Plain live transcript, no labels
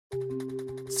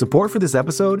Support for this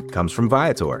episode comes from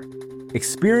Viator.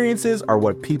 Experiences are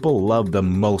what people love the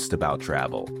most about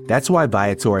travel. That's why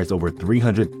Viator has over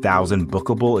 300,000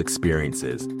 bookable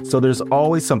experiences, so there's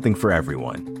always something for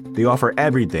everyone. They offer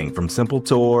everything from simple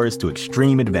tours to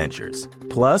extreme adventures.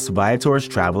 Plus, Viator's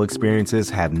travel experiences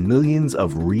have millions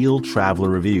of real traveler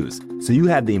reviews, so you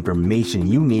have the information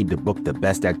you need to book the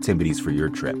best activities for your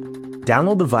trip.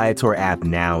 Download the Viator app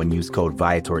now and use code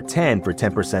Viator10 for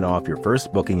 10% off your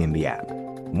first booking in the app.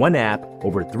 One app,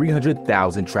 over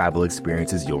 300,000 travel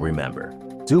experiences you'll remember.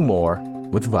 Do more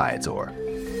with Viator.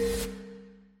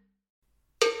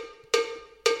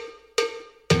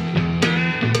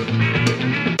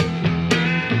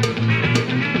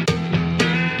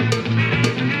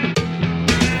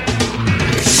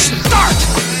 Start!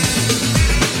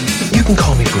 You can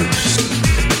call me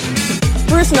Bruce.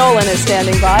 Bruce Nolan is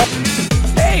standing by.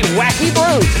 Hey, Wacky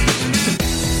Bruce!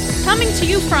 Coming to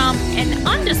you from an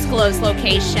undisclosed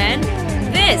location,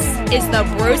 this is the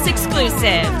Bruce Exclusive.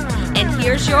 And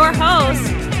here's your host,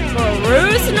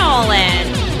 Bruce Nolan.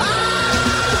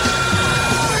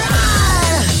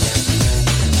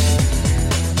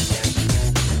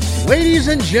 Ladies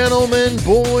and gentlemen,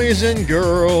 boys and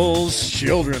girls,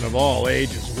 children of all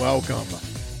ages, welcome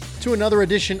to another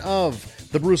edition of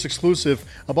the Bruce Exclusive,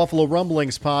 a Buffalo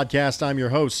Rumblings podcast. I'm your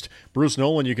host, Bruce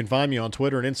Nolan. You can find me on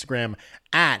Twitter and Instagram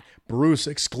at Bruce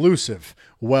Exclusive.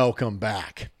 Welcome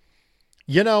back.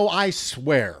 You know, I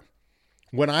swear,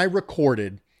 when I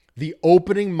recorded the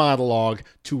opening monologue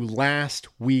to last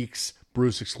week's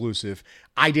Bruce Exclusive,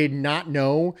 I did not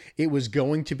know it was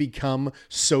going to become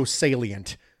so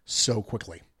salient so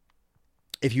quickly.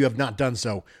 If you have not done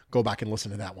so, go back and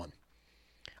listen to that one.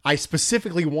 I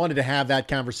specifically wanted to have that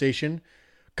conversation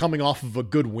coming off of a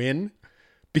good win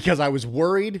because I was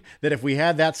worried that if we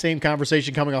had that same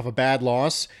conversation coming off a bad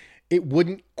loss, it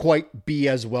wouldn't quite be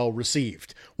as well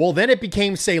received. Well, then it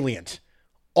became salient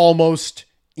almost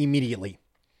immediately.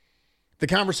 The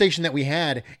conversation that we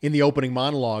had in the opening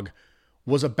monologue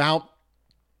was about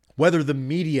whether the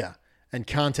media and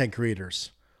content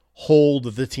creators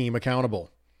hold the team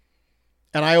accountable.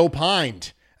 And I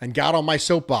opined and got on my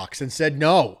soapbox and said,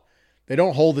 no, they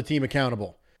don't hold the team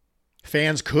accountable.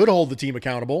 Fans could hold the team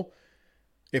accountable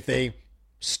if they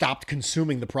stopped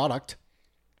consuming the product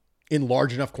in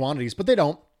large enough quantities, but they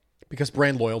don't because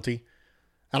brand loyalty.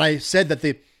 And I said that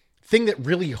the thing that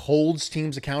really holds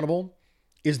teams accountable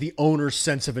is the owner's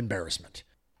sense of embarrassment.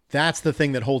 That's the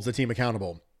thing that holds the team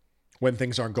accountable when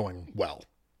things aren't going well.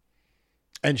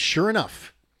 And sure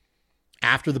enough,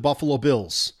 after the Buffalo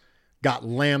Bills got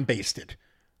lambasted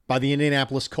by the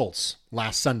Indianapolis Colts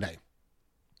last Sunday,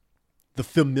 the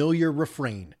familiar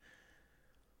refrain,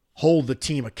 hold the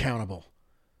team accountable,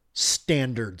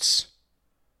 standards,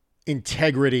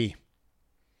 integrity.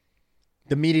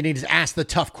 The media needs to ask the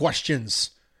tough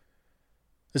questions.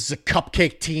 This is a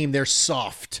cupcake team. They're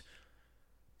soft.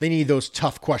 They need those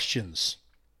tough questions.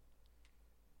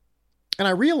 And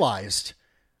I realized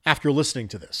after listening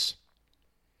to this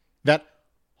that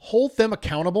hold them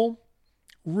accountable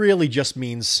really just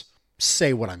means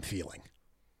say what I'm feeling.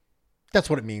 That's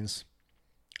what it means.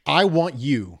 I want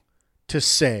you to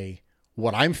say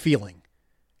what I'm feeling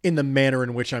in the manner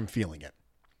in which I'm feeling it.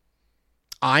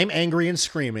 I'm angry and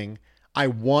screaming. I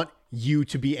want you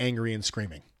to be angry and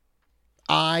screaming.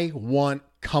 I want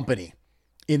company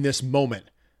in this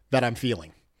moment that I'm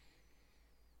feeling.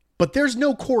 But there's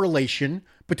no correlation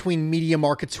between media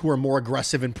markets who are more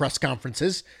aggressive in press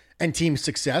conferences and team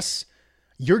success.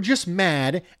 You're just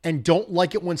mad and don't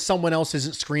like it when someone else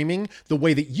isn't screaming the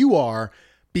way that you are,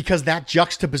 because that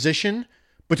juxtaposition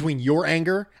between your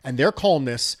anger and their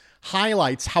calmness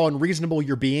highlights how unreasonable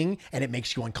you're being, and it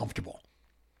makes you uncomfortable.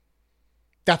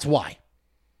 That's why.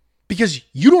 Because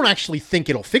you don't actually think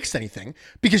it'll fix anything,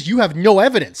 because you have no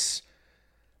evidence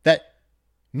that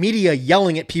media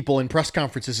yelling at people in press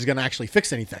conferences is going to actually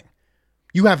fix anything.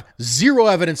 You have zero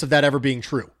evidence of that ever being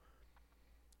true.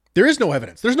 There is no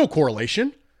evidence. There's no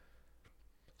correlation.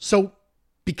 So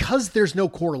because there's no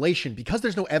correlation, because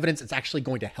there's no evidence it's actually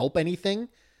going to help anything,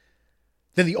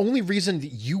 then the only reason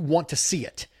that you want to see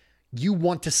it, you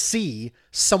want to see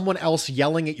someone else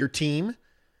yelling at your team,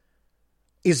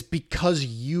 is because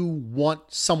you want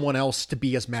someone else to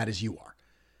be as mad as you are,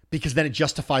 because then it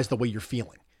justifies the way you're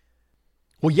feeling.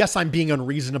 Well, yes, I'm being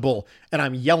unreasonable and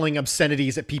I'm yelling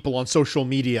obscenities at people on social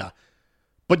media,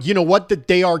 but you know what? That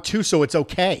they are too, so it's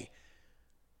okay.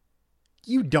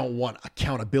 You don't want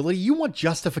accountability. You want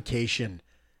justification.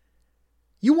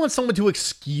 You want someone to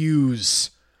excuse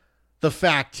the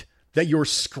fact that you're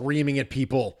screaming at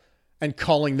people and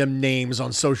calling them names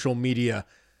on social media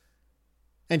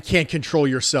and can't control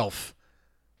yourself.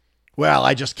 well,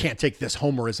 I just can't take this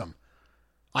homerism.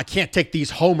 I can't take these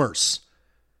homers.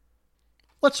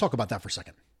 Let's talk about that for a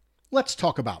second. Let's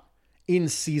talk about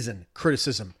in-season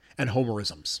criticism and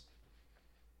homerisms.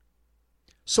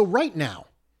 So right now,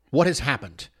 what has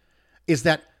happened is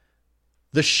that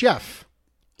the chef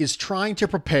is trying to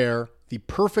prepare the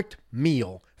perfect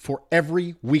meal for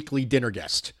every weekly dinner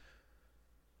guest.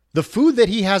 The food that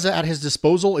he has at his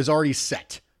disposal is already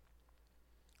set.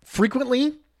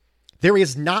 Frequently, there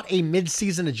is not a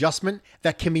mid-season adjustment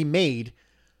that can be made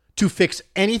to fix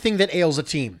anything that ails a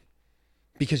team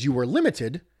because you are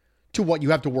limited to what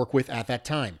you have to work with at that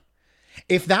time.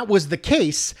 If that was the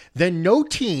case, then no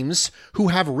teams who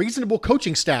have reasonable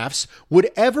coaching staffs would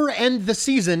ever end the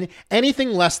season anything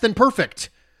less than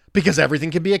perfect because everything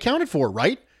can be accounted for,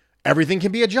 right? Everything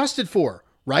can be adjusted for,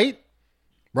 right?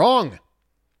 Wrong.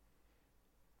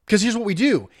 Because here's what we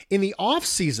do. In the off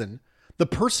season, the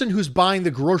person who's buying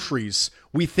the groceries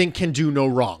we think can do no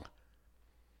wrong.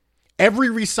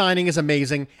 Every re-signing is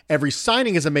amazing. Every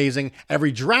signing is amazing.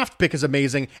 Every draft pick is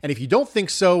amazing. And if you don't think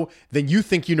so, then you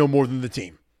think you know more than the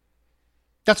team.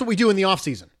 That's what we do in the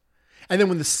offseason. And then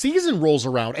when the season rolls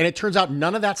around and it turns out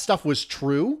none of that stuff was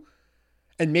true,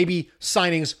 and maybe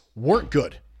signings weren't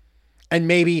good, and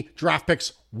maybe draft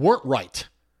picks weren't right,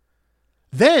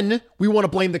 then we want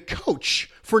to blame the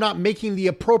coach for not making the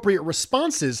appropriate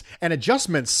responses and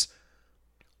adjustments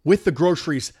with the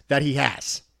groceries that he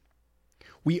has.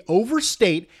 We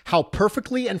overstate how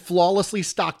perfectly and flawlessly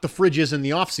stocked the fridge is in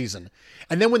the offseason.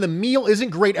 And then when the meal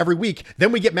isn't great every week,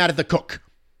 then we get mad at the cook.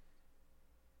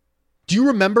 Do you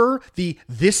remember the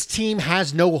 "this team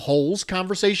has no holes"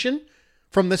 conversation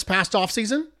from this past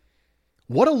offseason?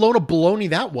 What a load of baloney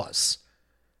that was.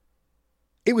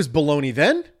 It was baloney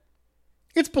then.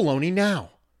 It's baloney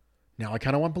now. Now I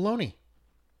kind of want baloney.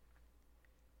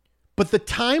 But the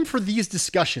time for these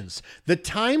discussions, the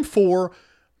time for,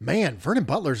 man, Vernon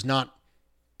Butler's not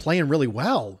playing really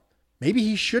well. Maybe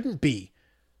he shouldn't be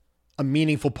a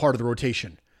meaningful part of the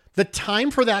rotation. The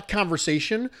time for that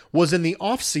conversation was in the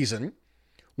offseason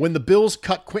when the Bills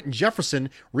cut Quentin Jefferson,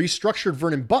 restructured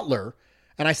Vernon Butler,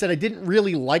 and I said I didn't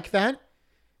really like that,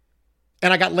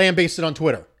 and I got lambasted on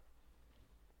Twitter.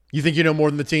 You think you know more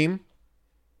than the team?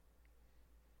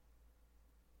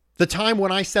 The time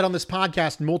when I said on this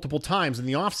podcast multiple times in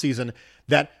the offseason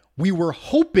that we were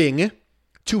hoping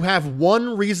to have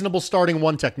one reasonable starting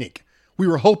one technique. We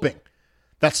were hoping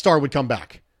that star would come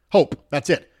back. Hope.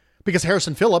 That's it. Because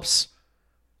Harrison Phillips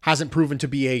hasn't proven to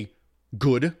be a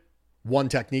good one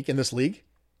technique in this league.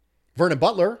 Vernon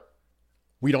Butler,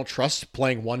 we don't trust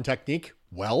playing one technique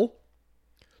well.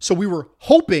 So we were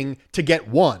hoping to get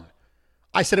one.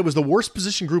 I said it was the worst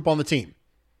position group on the team.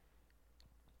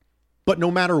 But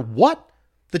no matter what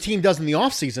the team does in the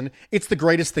offseason, it's the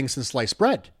greatest thing since sliced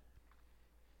bread.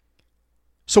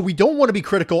 So we don't want to be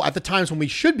critical at the times when we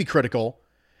should be critical.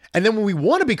 And then when we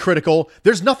want to be critical,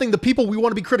 there's nothing the people we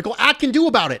want to be critical at can do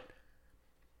about it.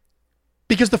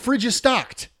 Because the fridge is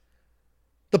stocked.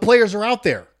 The players are out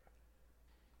there.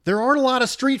 There aren't a lot of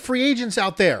street free agents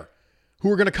out there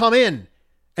who are going to come in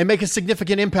and make a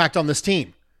significant impact on this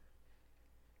team.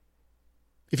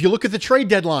 If you look at the trade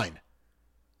deadline,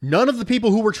 none of the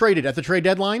people who were traded at the trade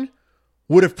deadline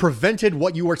would have prevented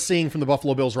what you are seeing from the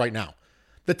Buffalo Bills right now.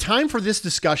 The time for this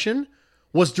discussion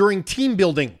was during team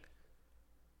building,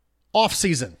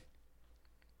 off-season,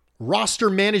 roster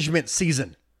management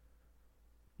season.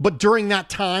 But during that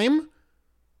time,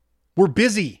 we're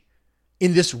busy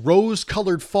in this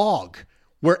rose-colored fog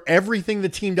where everything the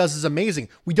team does is amazing.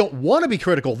 We don't want to be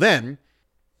critical then,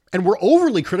 and we're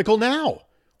overly critical now.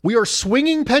 We are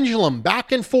swinging pendulum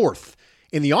back and forth.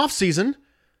 In the offseason,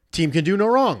 team can do no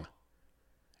wrong.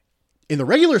 In the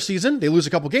regular season, they lose a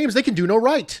couple games, they can do no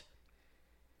right.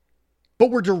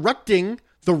 But we're directing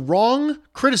the wrong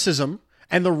criticism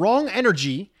and the wrong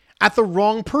energy at the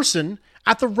wrong person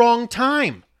at the wrong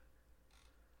time.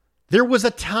 There was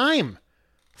a time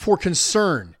for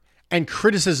concern and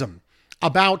criticism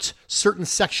about certain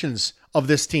sections of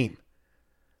this team.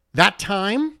 That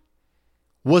time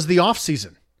was the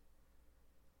offseason.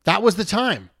 That was the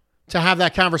time to have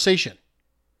that conversation.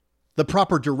 The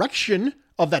proper direction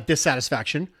of that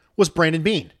dissatisfaction was Brandon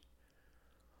Beane.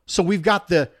 So we've got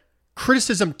the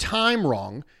criticism time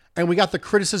wrong, and we got the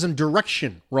criticism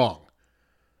direction wrong.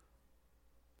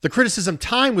 The criticism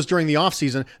time was during the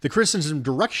offseason. The criticism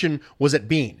direction was at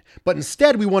Beane. But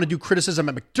instead, we want to do criticism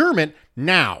at McDermott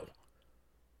now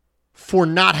for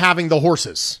not having the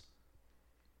horses.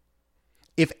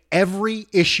 If every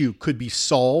issue could be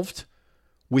solved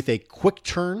with a quick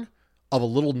turn of a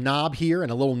little knob here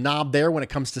and a little knob there when it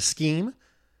comes to scheme,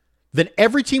 then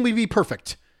every team would be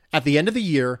perfect at the end of the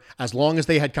year as long as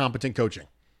they had competent coaching.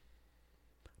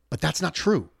 But that's not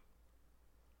true.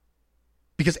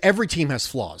 Because every team has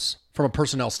flaws from a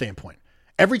personnel standpoint.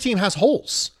 Every team has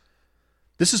holes.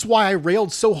 This is why I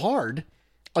railed so hard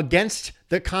against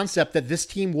the concept that this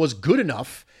team was good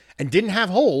enough and didn't have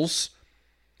holes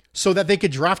so that they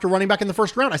could draft a running back in the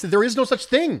first round. I said, there is no such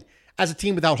thing as a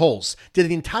team without holes. Did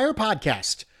the entire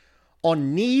podcast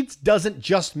on needs doesn't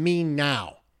just mean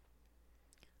now.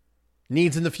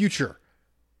 Needs in the future.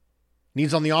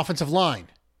 Needs on the offensive line.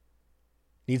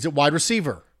 Needs at wide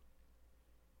receiver.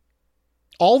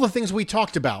 All the things we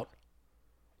talked about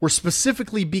were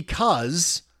specifically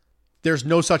because there's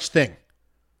no such thing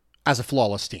as a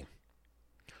flawless team.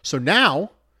 So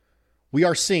now we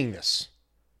are seeing this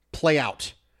play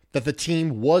out, that the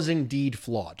team was indeed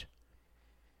flawed.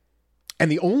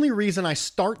 And the only reason I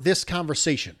start this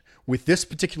conversation with this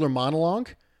particular monologue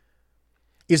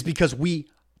is because we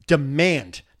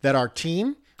demand that our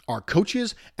team, our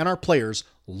coaches, and our players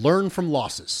learn from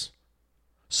losses.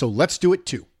 So let's do it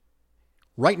too.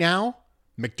 Right now,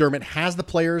 McDermott has the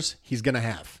players he's going to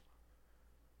have.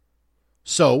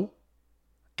 So,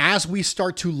 as we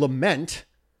start to lament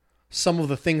some of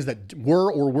the things that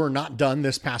were or were not done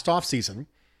this past offseason,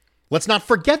 let's not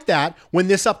forget that when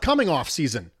this upcoming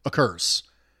offseason occurs.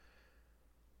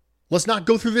 Let's not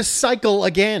go through this cycle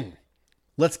again.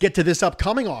 Let's get to this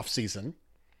upcoming offseason.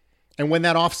 And when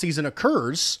that offseason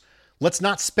occurs, let's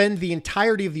not spend the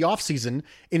entirety of the offseason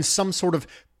in some sort of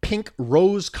pink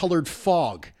rose-colored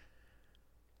fog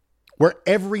where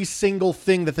every single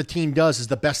thing that the team does is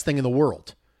the best thing in the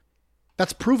world.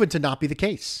 That's proven to not be the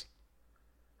case.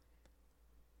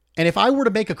 And if I were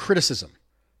to make a criticism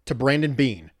to Brandon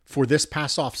Beane for this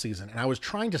past offseason, and I was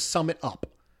trying to sum it up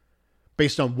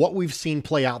based on what we've seen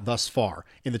play out thus far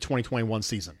in the 2021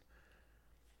 season,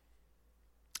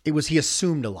 it was he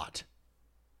assumed a lot.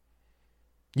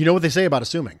 You know what they say about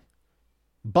assuming.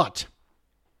 But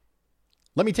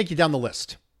let me take you down the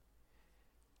list.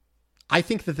 I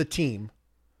think that the team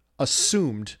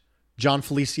assumed John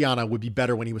Feliciano would be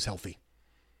better when he was healthy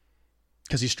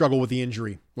because he struggled with the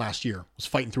injury last year, was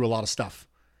fighting through a lot of stuff.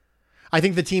 I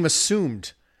think the team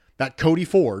assumed that Cody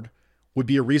Ford would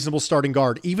be a reasonable starting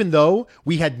guard, even though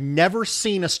we had never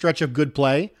seen a stretch of good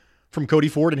play from Cody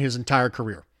Ford in his entire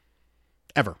career,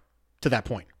 ever, to that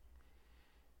point.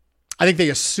 I think they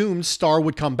assumed Starr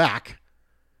would come back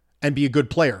and be a good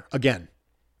player again.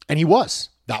 And he was.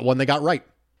 That one they got right.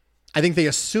 I think they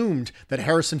assumed that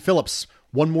Harrison Phillips,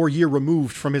 one more year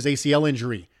removed from his ACL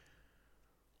injury,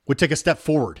 would take a step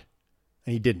forward,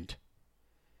 and he didn't.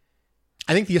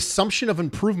 I think the assumption of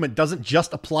improvement doesn't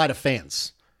just apply to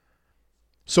fans.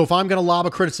 So if I'm going to lob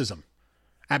a criticism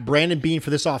at Brandon Beane for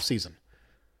this offseason,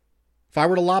 if I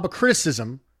were to lob a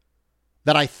criticism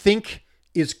that I think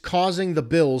is causing the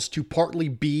Bills to partly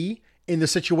be in the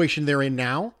situation they're in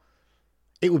now,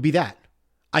 it would be that.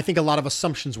 I think a lot of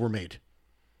assumptions were made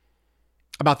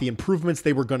about the improvements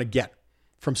they were going to get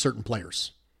from certain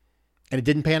players. And it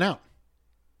didn't pan out.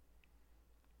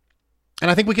 And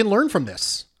I think we can learn from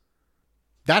this.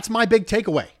 That's my big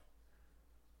takeaway.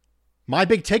 My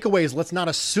big takeaway is let's not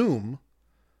assume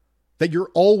that you're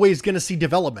always going to see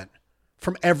development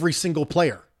from every single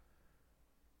player.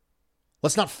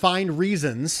 Let's not find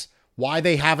reasons why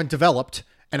they haven't developed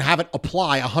and have it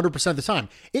apply 100% of the time.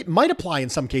 It might apply in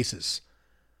some cases.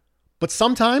 But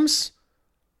sometimes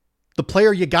the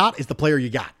player you got is the player you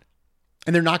got.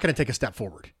 And they're not going to take a step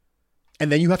forward.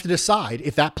 And then you have to decide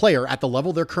if that player at the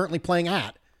level they're currently playing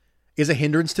at is a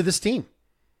hindrance to this team.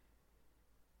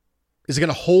 Is it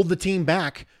going to hold the team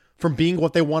back from being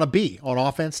what they want to be on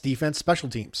offense, defense, special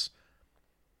teams?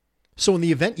 So in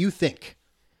the event you think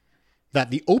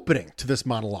that the opening to this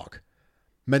monologue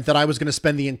meant that I was going to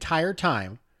spend the entire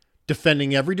time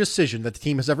defending every decision that the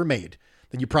team has ever made,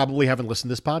 then you probably haven't listened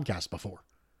to this podcast before.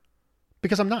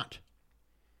 Because I'm not.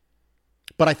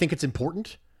 But I think it's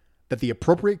important that the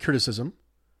appropriate criticism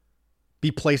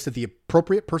be placed at the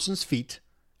appropriate person's feet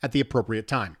at the appropriate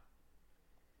time.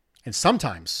 And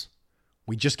sometimes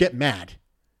we just get mad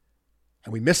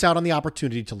and we miss out on the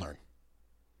opportunity to learn.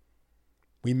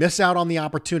 We miss out on the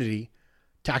opportunity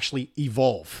to actually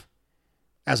evolve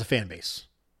as a fan base.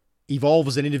 Evolve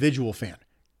as an individual fan.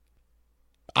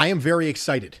 I am very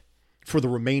excited for the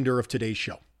remainder of today's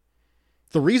show.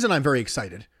 The reason I'm very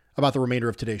excited about the remainder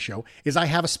of today's show is I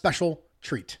have a special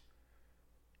treat.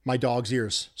 My dog's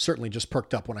ears certainly just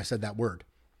perked up when I said that word.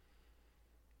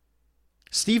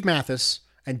 Steve Mathis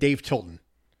and Dave Tilton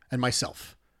and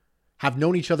myself have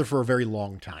known each other for a very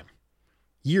long time.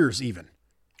 Years even.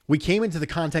 We came into the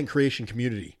content creation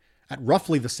community at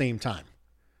roughly the same time.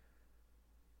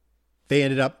 They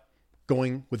ended up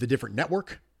going with a different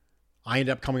network. I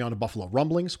ended up coming on to Buffalo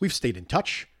Rumblings. We've stayed in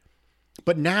touch.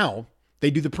 But now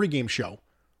they do the pregame show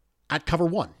at Cover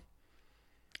One.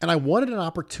 And I wanted an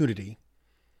opportunity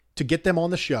to get them on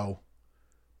the show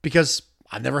because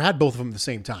I've never had both of them at the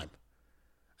same time.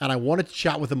 And I wanted to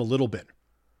chat with them a little bit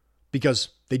because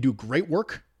they do great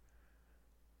work.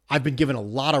 I've been given a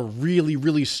lot of really,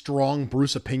 really strong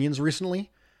Bruce opinions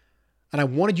recently, and I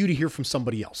wanted you to hear from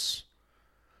somebody else.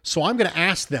 So I'm going to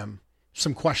ask them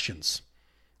some questions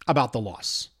about the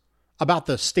loss, about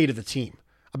the state of the team,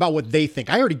 about what they think.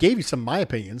 I already gave you some of my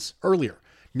opinions earlier.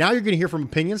 Now you're going to hear from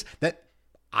opinions that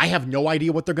I have no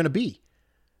idea what they're going to be.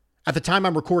 At the time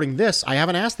I'm recording this, I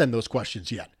haven't asked them those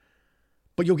questions yet.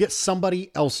 But you'll get somebody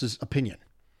else's opinion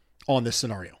on this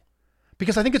scenario.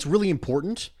 Because I think it's really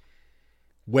important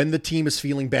when the team is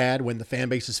feeling bad, when the fan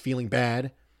base is feeling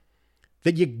bad,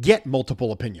 that you get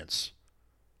multiple opinions.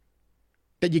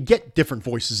 That you get different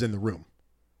voices in the room.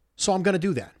 So I'm going to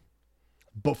do that.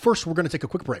 But first, we're going to take a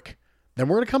quick break. Then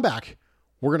we're going to come back.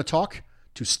 We're going to talk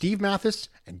to Steve Mathis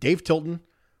and Dave Tilton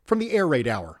from the Air Raid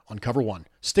Hour on Cover One.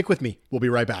 Stick with me. We'll be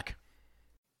right back.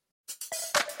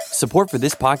 Support for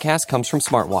this podcast comes from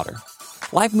Smartwater.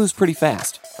 Life moves pretty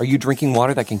fast. Are you drinking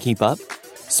water that can keep up?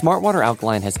 Smartwater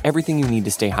Alkaline has everything you need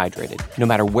to stay hydrated, no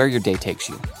matter where your day takes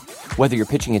you. Whether you're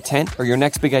pitching a tent or your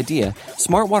next big idea,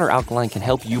 Smartwater Alkaline can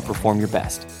help you perform your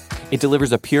best. It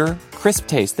delivers a pure, crisp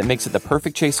taste that makes it the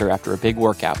perfect chaser after a big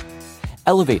workout.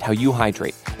 Elevate how you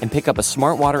hydrate and pick up a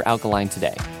Smartwater Alkaline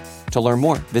today. To learn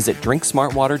more, visit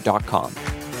drinksmartwater.com.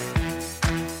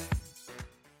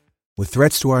 With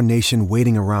threats to our nation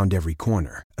waiting around every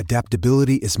corner,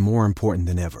 adaptability is more important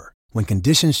than ever. When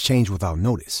conditions change without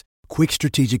notice, quick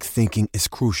strategic thinking is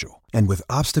crucial. And with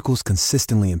obstacles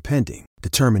consistently impending,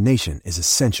 determination is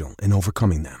essential in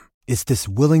overcoming them. It's this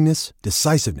willingness,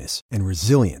 decisiveness, and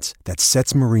resilience that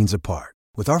sets Marines apart.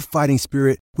 With our fighting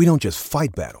spirit, we don't just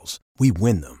fight battles, we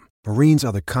win them. Marines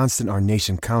are the constant our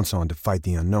nation counts on to fight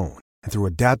the unknown. And through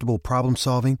adaptable problem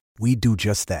solving, we do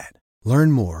just that.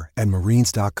 Learn more at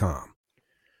Marines.com.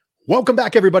 Welcome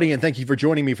back, everybody, and thank you for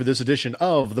joining me for this edition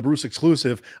of the Bruce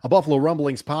Exclusive, a Buffalo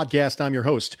Rumblings podcast. I'm your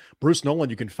host, Bruce Nolan.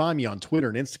 You can find me on Twitter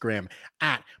and Instagram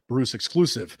at Bruce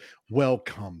Exclusive.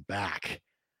 Welcome back.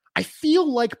 I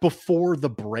feel like before the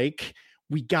break,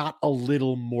 we got a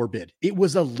little morbid. It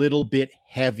was a little bit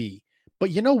heavy. But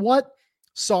you know what?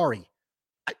 Sorry.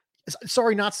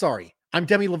 Sorry, not sorry. I'm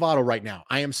Demi Lovato right now.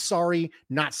 I am sorry,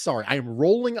 not sorry. I am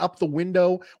rolling up the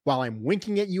window while I'm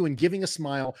winking at you and giving a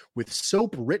smile with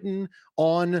soap written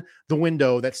on the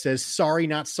window that says sorry,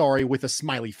 not sorry with a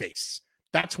smiley face.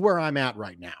 That's where I'm at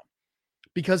right now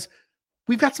because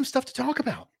we've got some stuff to talk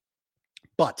about.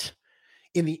 But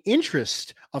in the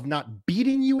interest of not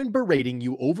beating you and berating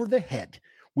you over the head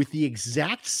with the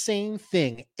exact same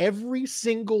thing every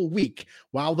single week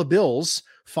while the Bills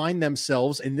find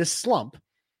themselves in this slump,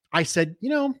 I said,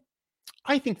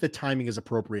 I think the timing is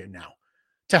appropriate now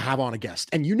to have on a guest.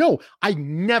 And I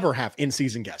never have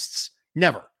in-season guests.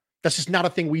 Never. That's just not a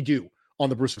thing we do on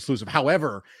the Bruce Exclusive.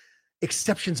 However,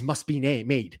 exceptions must be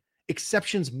made.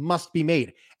 Exceptions must be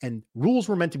made. And rules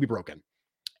were meant to be broken.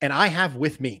 And I have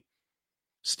with me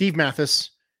Steve Mathis,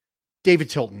 David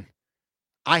Tilton.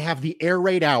 I have the Air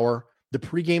Raid Hour, the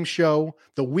pregame show,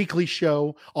 the weekly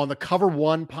show on the Cover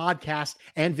One podcast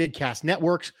and vidcast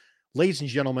networks. Ladies and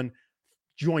gentlemen,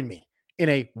 join me in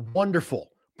a wonderful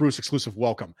Bruce Exclusive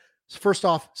welcome. First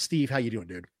off, Steve, how you doing,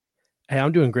 dude? Hey,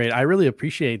 I'm doing great. I really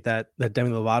appreciate that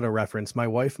Demi Lovato reference. My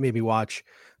wife made me watch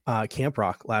Camp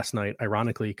Rock last night,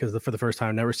 ironically, because for the first time,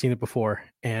 I've never seen it before.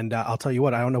 And I'll tell you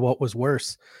what, I don't know what was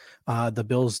worse, the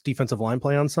Bills' defensive line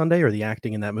play on Sunday or the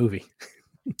acting in that movie.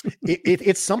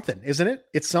 It's something, isn't it?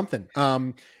 It's something.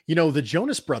 The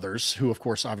Jonas Brothers, who of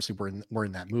course obviously were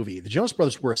in that movie, the Jonas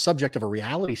Brothers were a subject of a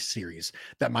reality series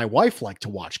that my wife liked to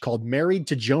watch called Married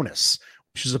to Jonas,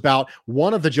 which is about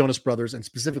one of the Jonas Brothers and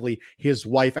specifically his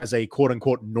wife as a quote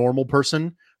unquote normal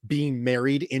person being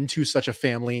married into such a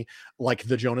family like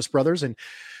the Jonas Brothers. And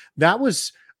that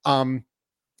was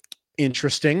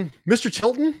interesting. Mr.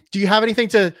 Tilton, do you have anything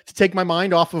to take my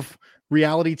mind off of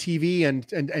reality TV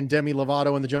and Demi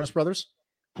Lovato and the Jonas Brothers?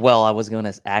 Well, I was going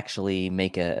to actually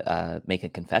make a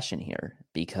confession here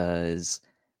because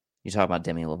you talk about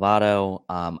Demi Lovato.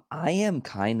 I am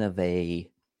kind of a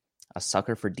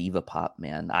sucker for diva pop,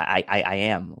 man. I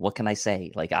am. What can I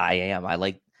say? Like I am. I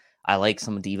like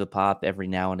some diva pop every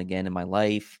now and again in my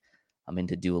life. I'm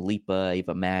into Dua Lipa,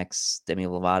 Ava Max, Demi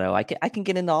Lovato. I can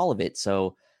get into all of it.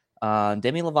 So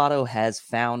Demi Lovato has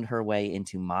found her way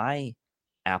into my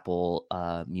Apple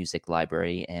music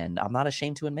library, and I'm not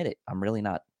ashamed to admit it. I'm really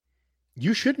not.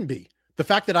 You shouldn't be, The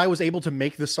fact that I was able to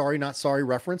make the Sorry Not Sorry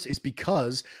reference is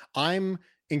because I'm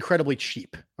incredibly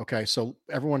cheap. Okay. So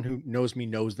everyone who knows me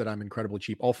knows that I'm incredibly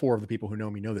cheap. All 4 of the people who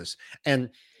know me know this. And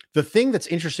the thing that's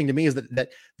interesting to me is that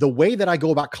the way that I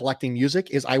go about collecting music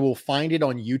is I will find it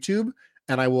on YouTube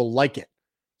and I will like it.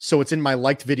 So it's in my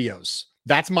liked videos.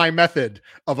 That's my method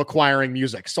of acquiring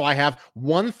music. So I have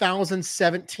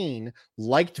 1,017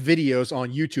 liked videos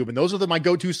on YouTube, and those are my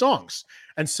go-to songs.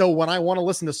 And so when I want to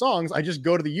listen to songs, I just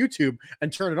go to the YouTube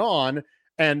and turn it on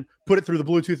and put it through the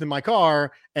Bluetooth in my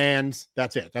car, and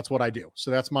that's it. That's what I do. So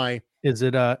that's my... Is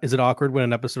it awkward when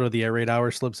an episode of the Air Raid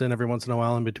Hour slips in every once in a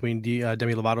while in between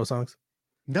Demi Lovato songs?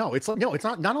 No, it's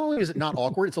not. Not only is it not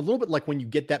awkward, it's a little bit like when you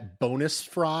get that bonus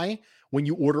fry when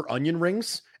you order onion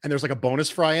rings and there's like a bonus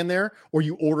fry in there, or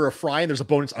you order a fry and there's a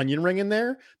bonus onion ring in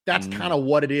there. That's kind of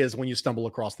what it is when you stumble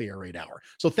across the Air Raid Hour.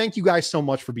 So thank you guys so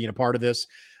much for being a part of this.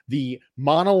 The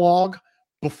monologue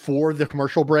before the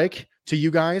commercial break to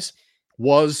you guys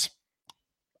was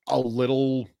a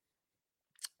little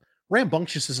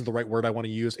rambunctious isn't the right word I want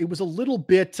to use. It was a little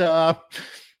bit, I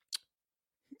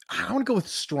want to go with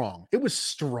strong. It was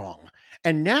strong.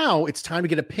 And now it's time to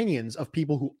get opinions of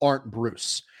people who aren't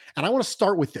Bruce. And I want to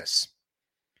start with this.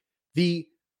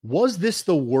 Was this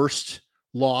the worst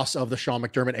loss of the Sean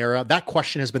McDermott era? That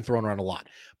question has been thrown around a lot.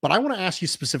 But I want to ask you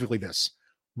specifically this.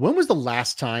 When was the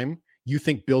last time you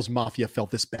think Bills Mafia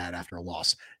felt this bad after a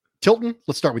loss? Tilton,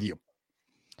 let's start with you.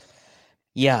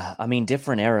 Yeah, I mean,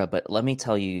 different era, but let me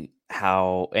tell you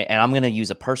how, and I'm going to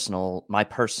use my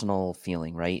personal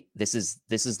feeling, right? This is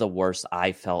the worst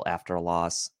I felt after a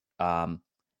loss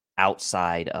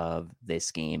outside of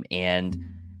this game. And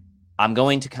I'm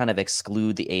going to kind of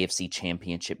exclude the AFC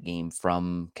Championship game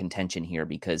from contention here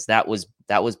because that was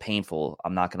painful.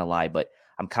 I'm not going to lie, but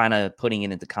I'm kind of putting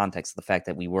it into context of the fact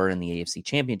that we were in the AFC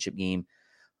Championship game.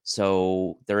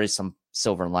 So there is some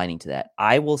silver lining to that.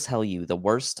 I will tell you the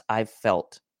worst I've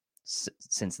felt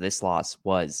since this loss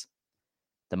was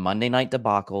the Monday night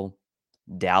debacle,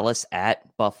 Dallas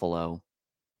at Buffalo,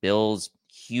 Bills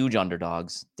huge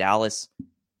underdogs, Dallas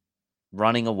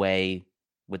running away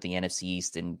with the NFC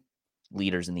East and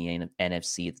leaders in the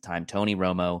NFC at the time. Tony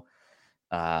Romo,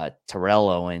 Terrell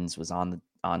Owens was on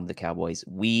the Cowboys.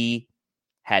 We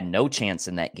had no chance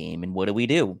in that game. And what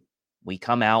do? We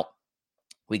come out,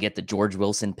 we get the George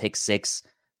Wilson pick six.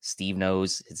 Steve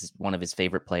knows it's one of his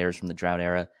favorite players from the drought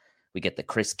era. We get the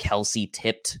Chris Kelsey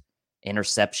tipped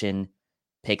interception,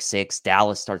 pick six.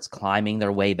 Dallas starts climbing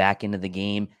their way back into the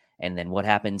game. And then what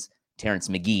happens? Terrence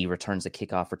McGee returns a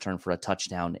kickoff return for a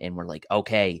touchdown. And we're like,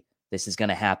 okay, this is going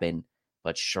to happen.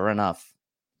 But sure enough,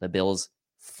 the Bills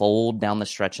fold down the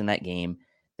stretch in that game.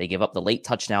 They give up the late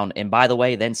touchdown. And by the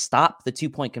way, then stop the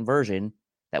 2-point conversion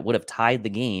that would have tied the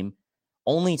game,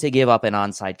 only to give up an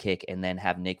onside kick and then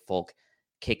have Nick Folk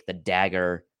kick the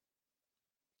dagger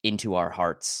into our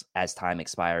hearts as time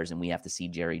expires. And we have to see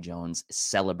Jerry Jones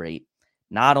celebrate.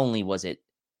 Not only was it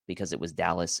because it was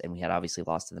Dallas and we had obviously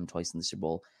lost to them twice in the Super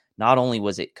Bowl, not only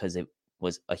was it because it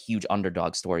was a huge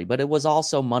underdog story, but it was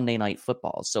also Monday Night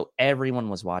Football. So everyone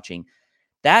was watching.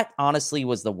 That honestly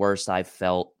was the worst I've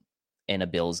felt in a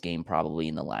Bills game probably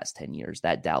in the last 10 years,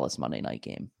 that Dallas Monday night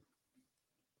game.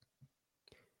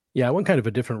 Yeah, I went kind of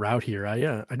a different route here.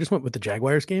 I just went with the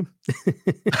Jaguars game.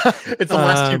 It's the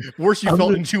last worst you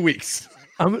felt in 2 weeks.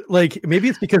 I'm like, maybe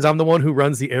it's because I'm the one who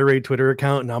runs the Air Raid Twitter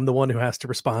account and I'm the one who has to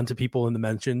respond to people in the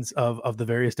mentions of the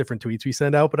various different tweets we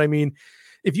send out. But I mean,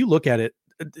 if you look at it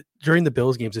during the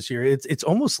Bills games this year, it's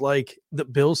almost like the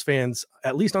Bills fans,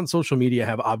 at least on social media,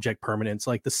 have object permanence.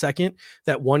 Like the second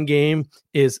that one game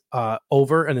is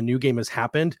over and a new game has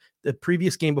happened, the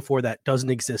previous game before that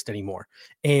doesn't exist anymore.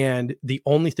 And the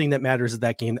only thing that matters is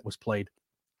that game that was played.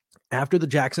 After the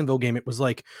Jacksonville game, it was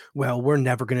like, well, we're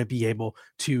never going to be able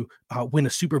to win a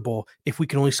Super Bowl if we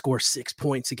can only score 6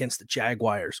 points against the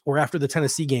Jaguars. Or after the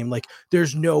Tennessee game, like,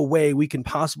 there's no way we can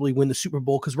possibly win the Super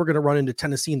Bowl because we're going to run into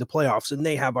Tennessee in the playoffs and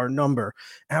they have our number.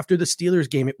 After the Steelers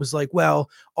game, it was like, well,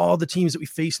 all the teams that we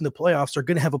face in the playoffs are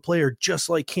going to have a player just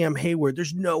like Cam Hayward.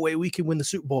 There's no way we can win the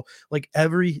Super Bowl. Like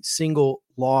every single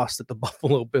loss that the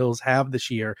Buffalo Bills have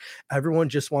this year, everyone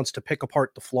just wants to pick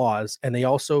apart the flaws, and they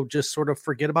also just sort of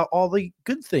forget about all the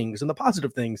good things and the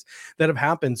positive things that have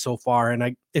happened so far.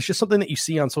 And it's just something that you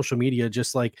see on social media,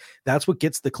 just like that's what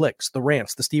gets the clicks, the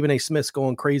rants, the Stephen A. Smiths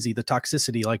going crazy, the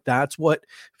toxicity. Like that's what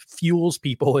fuels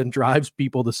people and drives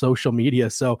people to social media.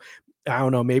 So I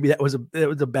don't know, maybe it was a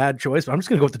bad choice, but I'm just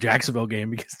going to go with the Jacksonville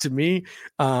game because to me,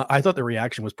 I thought the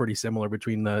reaction was pretty similar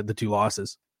between the two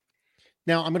losses.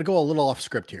 Now, I'm going to go a little off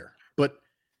script here, but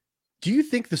do you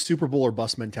think the Super Bowl or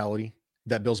bust mentality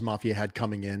that Bills Mafia had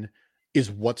coming in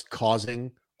is what's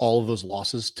causing all of those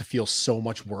losses to feel so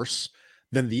much worse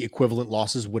than the equivalent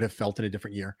losses would have felt in a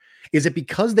different year? Is it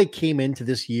because they came into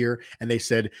this year and they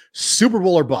said Super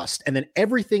Bowl or bust, and then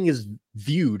everything is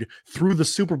viewed through the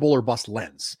Super Bowl or bust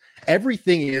lens?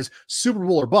 Everything is Super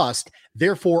Bowl or bust.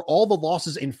 Therefore, all the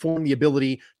losses inform the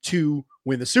ability to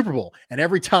win the Super Bowl. And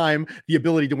every time the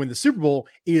ability to win the Super Bowl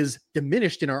is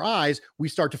diminished in our eyes, we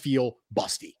start to feel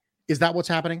busty. Is that what's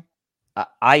happening?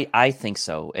 I think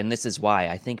so. And this is why.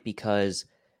 I think because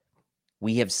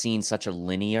we have seen such a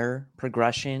linear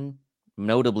progression,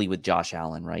 notably with Josh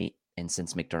Allen, right? And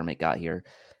since McDermott got here,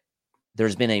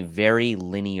 there's been a very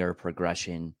linear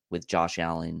progression with Josh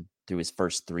Allen through his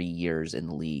first 3 years in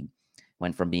the league.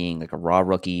 Went from being like a raw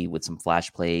rookie with some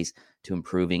flash plays to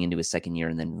improving into his second year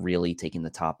and then really taking the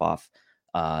top off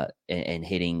and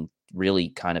hitting really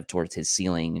kind of towards his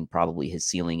ceiling and probably his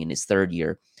ceiling in his third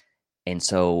year. And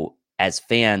so as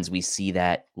fans, we see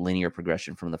that linear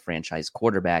progression from the franchise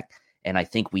quarterback. And I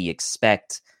think we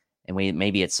expect, and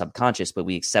maybe it's subconscious, but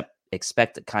we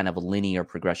expect a kind of a linear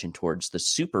progression towards the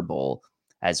Super Bowl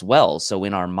as well. So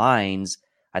in our minds,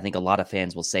 I think a lot of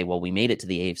fans will say, well, we made it to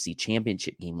the AFC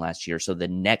Championship game last year, so the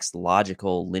next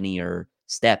logical linear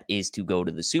step is to go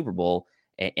to the Super Bowl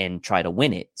and try to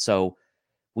win it. So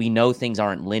we know things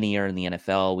aren't linear in the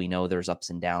NFL. We know there's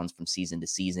ups and downs from season to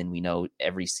season. We know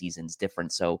every season's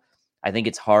different. So I think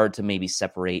it's hard to maybe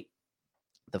separate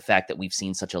the fact that we've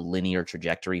seen such a linear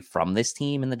trajectory from this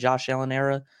team in the Josh Allen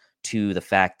era to the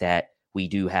fact that we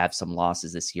do have some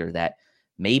losses this year that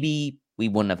maybe we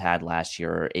wouldn't have had last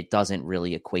year. It doesn't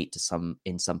really equate to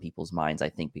in some people's minds, I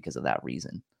think, because of that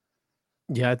reason.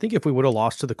 Yeah, I think if we would have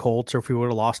lost to the Colts or if we would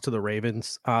have lost to the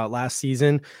Ravens last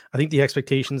season, I think the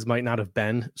expectations might not have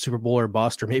been Super Bowl or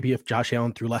bust, or maybe if Josh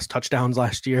Allen threw less touchdowns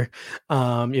last year,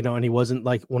 and he wasn't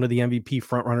like one of the MVP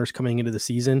front runners coming into the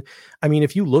season. I mean,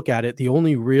 if you look at it, the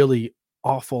only really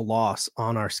awful loss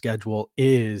on our schedule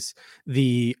is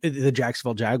the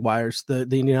Jacksonville Jaguars. The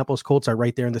Indianapolis Colts are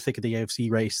right there in the thick of the AFC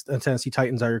race. The Tennessee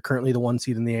Titans are currently the 1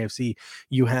 seed in the AFC.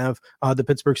 You have the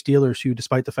Pittsburgh Steelers, who,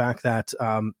 despite the fact that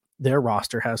their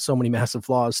roster has so many massive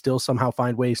flaws, still somehow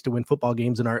find ways to win football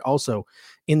games and are also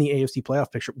in the AFC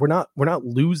playoff picture. We're not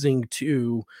losing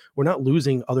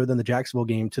other than the Jacksonville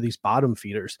game to these bottom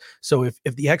feeders. So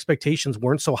if the expectations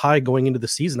weren't so high going into the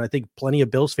season, I think plenty of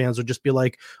Bills fans would just be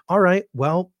like, all right,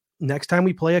 well, next time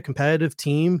we play a competitive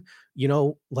team,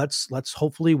 let's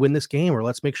hopefully win this game, or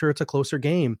let's make sure it's a closer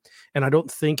game. And I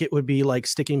don't think it would be like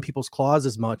sticking people's claws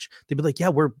as much. They'd be like, yeah,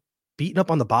 we're beating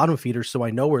up on the bottom feeders, so I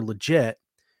know we're legit.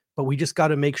 But we just got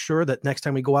to make sure that next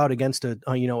time we go out against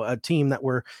a team that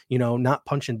we're, not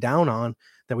punching down on,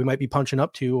 that we might be punching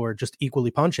up to, or just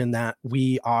equally punching, that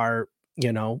we are,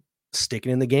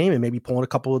 sticking in the game and maybe pulling a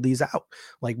couple of these out.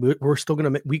 Like we're still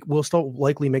going to, we'll still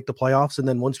likely make the playoffs. And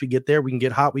then once we get there, we can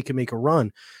get hot, we can make a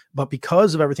run. But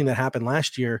because of everything that happened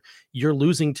last year, you're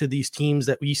losing to these teams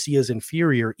that we see as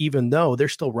inferior, even though they're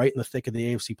still right in the thick of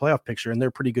the AFC playoff picture. And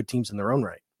they're pretty good teams in their own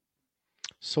right.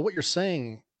 So what you're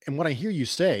saying, and what I hear you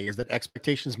say, is that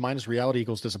expectations minus reality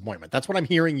equals disappointment. That's what I'm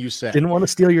hearing you say. Didn't want to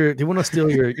steal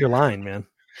your line, man.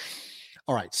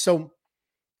 All right. So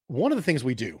one of the things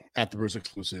we do at the Bruce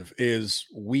Exclusive is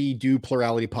we do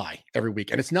plurality pie every week.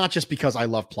 And it's not just because I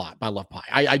love pie.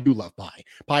 I do love pie.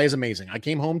 Pie is amazing. I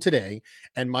came home today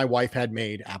and my wife had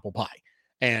made apple pie,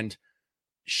 and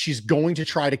she's going to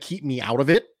try to keep me out of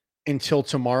it until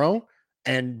tomorrow.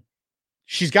 And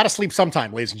she's got to sleep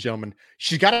sometime, ladies and gentlemen.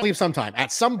 She's got to sleep sometime.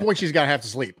 At some point, she's got to have to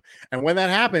sleep. And when that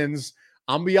happens,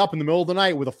 I'm going to be up in the middle of the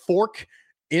night with a fork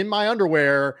in my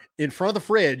underwear in front of the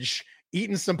fridge,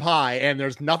 eating some pie, and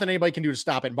there's nothing anybody can do to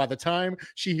stop it. And by the time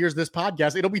she hears this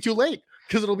podcast, it'll be too late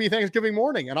because it'll be Thanksgiving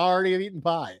morning, and I already have eaten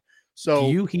pie. So,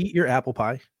 do you heat your apple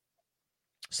pie?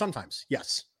 Sometimes,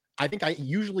 yes. I think I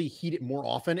usually heat it more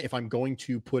often if I'm going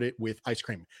to put it with ice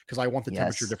cream because I want the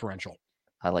temperature differential.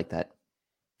 I like that.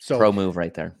 So pro move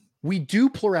right there. We do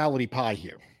plurality pie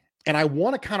here. And I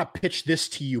want to kind of pitch this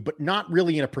to you, but not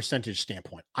really in a percentage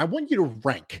standpoint. I want you to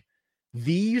rank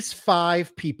these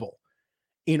 5 people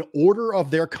in order of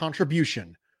their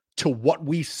contribution to what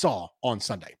we saw on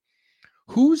Sunday.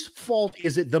 Whose fault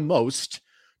is it the most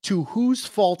to whose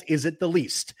fault is it the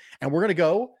least? And we're going to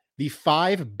go the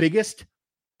 5 biggest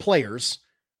players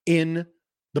in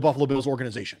the Buffalo Bills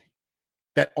organization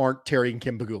that aren't Terry and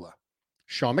Kim Pegula.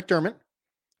 Sean McDermott,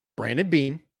 Brandon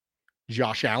Beane,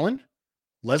 Josh Allen,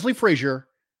 Leslie Frazier,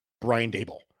 Brian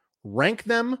Daboll. Rank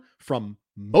them from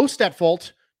most at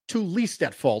fault to least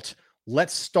at fault.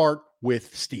 Let's start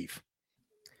with Steve.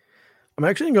 I'm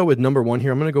actually going to go with number 1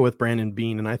 here. I'm going to go with Brandon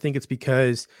Beane. And I think it's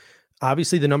because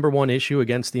obviously the number one issue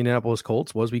against the Indianapolis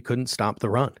Colts was we couldn't stop the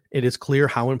run. It is clear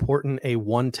how important a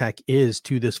one tech is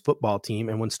to this football team.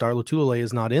 And when Star Lotulelei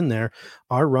is not in there,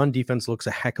 our run defense looks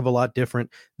a heck of a lot different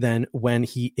than when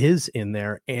he is in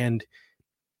there. And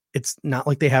it's not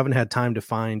like they haven't had time to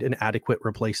find an adequate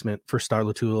replacement for Star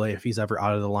Lotulelei if he's ever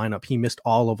out of the lineup. He missed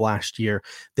all of last year.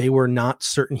 They were not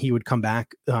certain he would come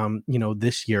back,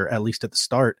 this year, at least at the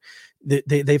start.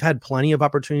 They've had plenty of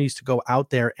opportunities to go out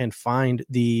there and find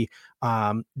the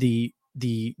player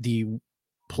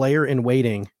in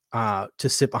waiting to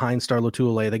sit behind Star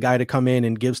Lotulelei, the guy to come in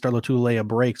and give Star Lotulelei a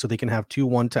break so they can have 2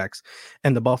 1-techs.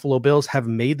 And the Buffalo Bills have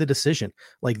made the decision.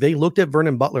 Like, they looked at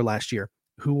Vernon Butler last year,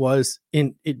 who was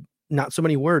not so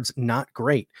many words, not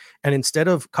great. And instead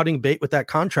of cutting bait with that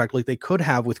contract like they could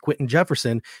have with Quentin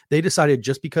Jefferson, they decided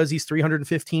just because he's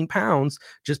 315 pounds,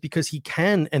 just because he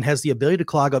can and has the ability to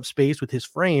clog up space with his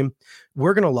frame,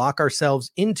 we're going to lock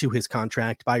ourselves into his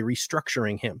contract by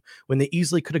restructuring him, when they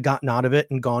easily could have gotten out of it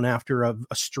and gone after a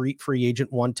street free agent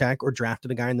 1-tech or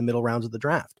drafted a guy in the middle rounds of the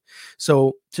draft.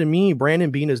 So to me, Brandon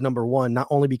Beane is number one, not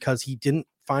only because he didn't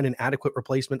find an adequate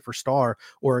replacement for Star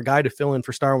or a guy to fill in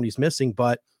for Star when he's missing,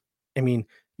 but I mean,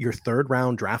 your 3rd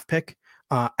round draft pick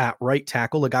at right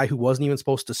tackle, a guy who wasn't even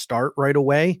supposed to start right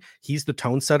away. He's the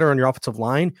tone setter on your offensive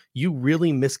line. You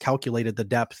really miscalculated the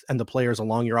depth and the players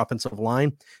along your offensive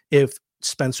line if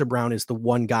Spencer Brown is the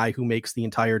one guy who makes the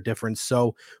entire difference.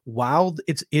 So while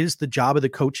it is the job of the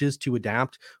coaches to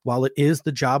adapt, while it is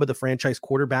the job of the franchise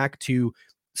quarterback to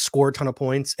score a ton of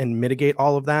points and mitigate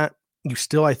all of that, you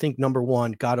still, I think, number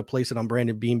one, got to place it on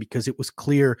Brandon Beane, because it was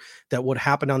clear that what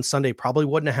happened on Sunday probably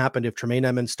wouldn't have happened if Tremaine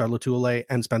Edmonds, Star Lotulelei,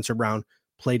 and Spencer Brown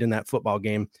played in that football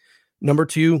game. Number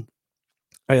 2,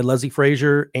 I had Leslie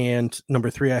Frazier, and number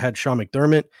 3, I had Sean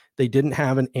McDermott. They didn't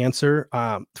have an answer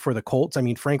for the Colts. I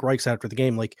mean, Frank Reich said after the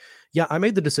game, like, yeah, I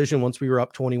made the decision once we were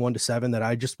up 21-7 that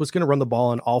I just was going to run the ball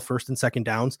on all 1st and 2nd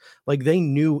downs. Like, they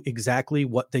knew exactly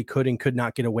what they could and could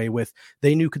not get away with.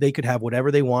 They knew they could have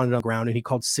whatever they wanted on the ground, and he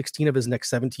called 16 of his next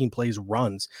 17 plays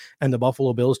runs, and the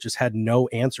Buffalo Bills just had no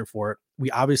answer for it.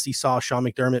 We obviously saw Sean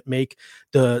McDermott make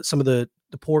some of the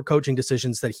poor coaching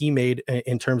decisions that he made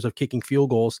in terms of kicking field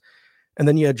goals. And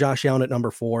then you had Josh Allen at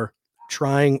number 4,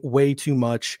 trying way too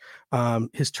much.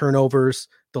 His turnovers,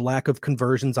 the lack of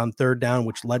conversions on 3rd down,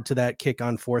 which led to that kick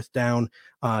on 4th down,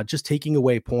 just taking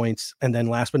away points. And then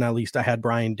last but not least, I had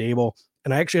Brian Daboll.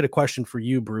 And I actually had a question for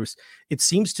you, Bruce. It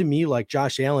seems to me like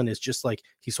Josh Allen is just like,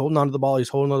 he's holding onto the ball. He's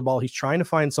holding on the ball. He's trying to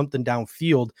find something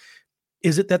downfield.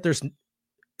 Is it that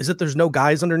there's no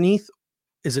guys underneath?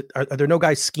 Are there no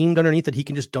guys schemed underneath that he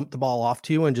can just dump the ball off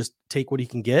to and just take what he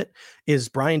can get? Is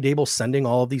Brian Daboll sending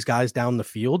all of these guys down the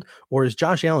field, or is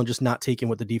Josh Allen just not taking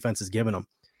what the defense is giving him?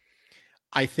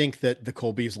 I think that the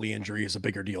Cole Beasley injury is a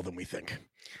bigger deal than we think.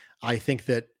 I think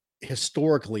that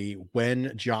historically,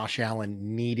 when Josh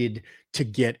Allen needed to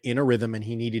get in a rhythm and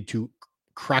he needed to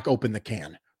crack open the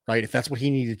can, right? If that's what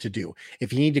he needed to do,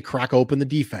 if he needed to crack open the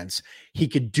defense, he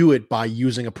could do it by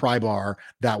using a pry bar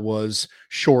that was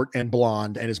short and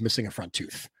blonde and is missing a front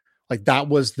tooth. Like, that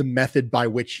was the method by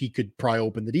which he could pry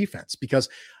open the defense, because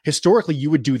historically you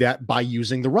would do that by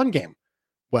using the run game.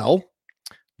 Well,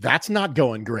 that's not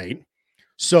going great.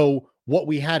 So what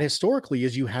we had historically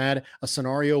is you had a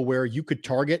scenario where you could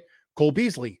target Cole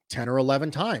Beasley 10 or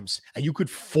 11 times, and you could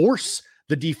force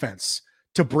the defense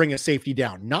to bring a safety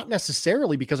down, not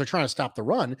necessarily because they're trying to stop the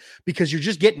run, because you're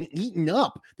just getting eaten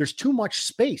up. There's too much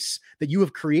space that you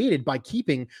have created by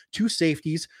keeping 2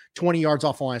 safeties 20 yards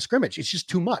off the line of scrimmage. It's just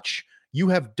too much.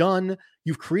 You've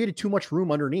created too much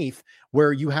room underneath,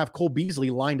 where you have Cole Beasley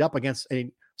lined up against a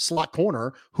slot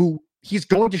corner who he's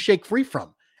going to shake free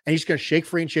from. And he's going to shake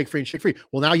free and shake free and shake free.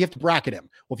 Well, now you have to bracket him.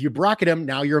 Well, if you bracket him,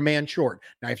 now you're a man short.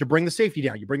 Now you have to bring the safety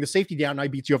down. You bring the safety down, now he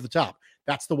beats you off the top.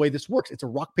 That's the way this works. It's a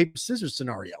rock, paper, scissors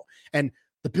scenario. And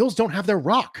the Bills don't have their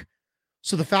rock.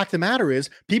 So the fact of the matter is,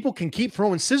 people can keep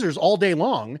throwing scissors all day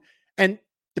long, and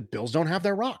the Bills don't have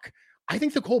their rock. I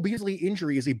think the Cole Beasley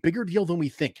injury is a bigger deal than we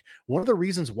think. One of the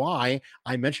reasons why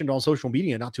I mentioned on social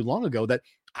media not too long ago that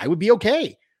I would be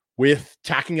okay with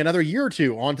tacking another year or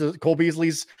 2 onto Cole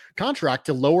Beasley's contract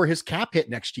to lower his cap hit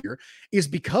next year is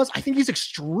because I think he's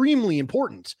extremely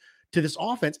important to this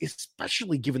offense,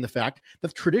 especially given the fact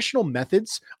that traditional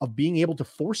methods of being able to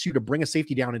force you to bring a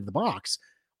safety down into the box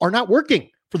are not working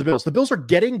for the Bills. The Bills are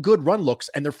getting good run looks,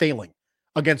 and they're failing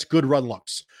against good run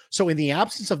looks. So in the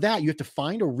absence of that, you have to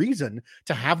find a reason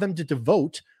to have them to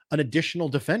devote an additional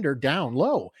defender down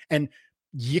low. And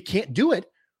you can't do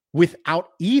it without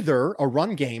either a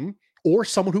run game or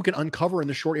someone who can uncover in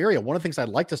the short area. One of the things I'd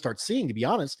like to start seeing, to be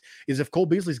honest, is if Cole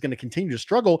Beasley is going to continue to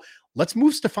struggle, let's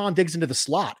move Stephon Diggs into the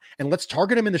slot and let's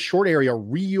target him in the short area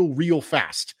real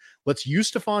fast. Let's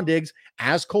use Stephon Diggs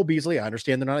as Cole Beasley. I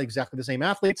understand they're not exactly the same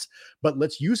athletes, but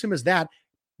let's use him as that.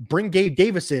 Bring Gabe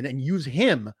Davis in and use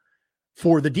him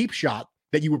for the deep shot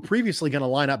that you were previously going to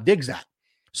line up Diggs at.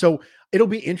 So it'll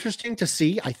be interesting to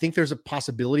see. I think there's a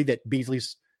possibility that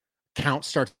Beasley's count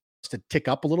starts to tick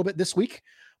up a little bit this week.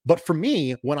 But for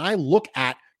me, when I look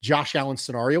at Josh Allen's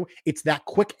scenario, it's that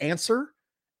quick answer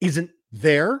isn't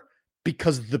there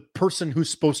because the person who's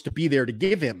supposed to be there to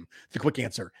give him the quick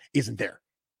answer isn't there.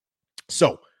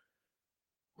 So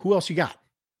who else you got?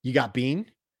 You got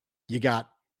Bean. You got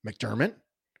McDermott.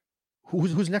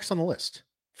 Who's next on the list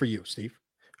for you, Steve?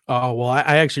 Oh, well,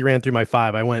 I actually ran through my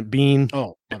 5. I went Bean.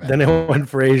 Oh, then I went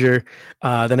Frazier.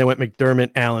 Then I went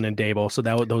McDermott, Allen, and Dable. So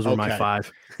those were my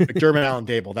 5. McDermott, Allen,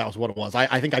 Dable. That was what it was.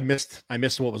 I think I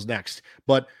missed what was next.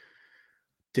 But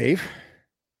Dave,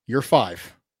 you're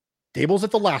 5. Dable's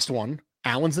at the last one.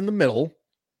 Allen's in the middle.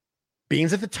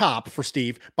 Bean's at the top for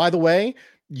Steve. By the way,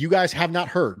 you guys have not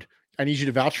heard. I need you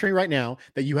to vouch for me right now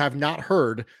that you have not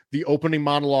heard the opening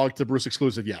monologue to Bruce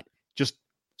Exclusive yet. Just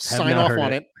sign off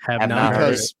on it. Have not heard it.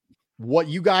 Because what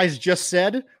you guys just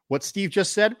said, what Steve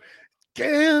just said,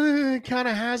 kind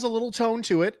of has a little tone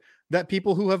to it that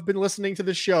people who have been listening to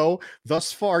the show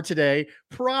thus far today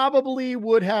probably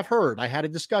would have heard. I had a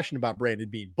discussion about Brandon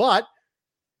Bean, but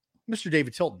Mr.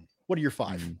 David Tilton, what are your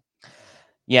 5?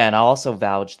 Yeah, and I'll also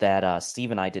vouch that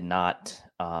Steve and I did not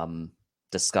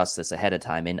discuss this ahead of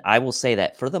time. And I will say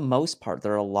that for the most part,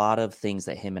 there are a lot of things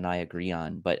that him and I agree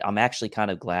on, but I'm actually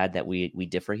kind of glad that we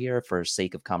differ here for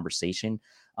sake of conversation.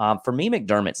 For me,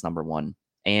 McDermott's number 1.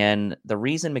 And the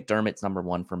reason McDermott's number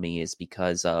 1 for me is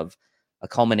because of a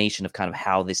culmination of kind of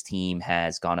how this team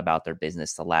has gone about their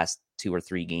business the last 2 or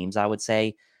 3 games, I would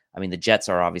say. I mean, the Jets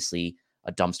are obviously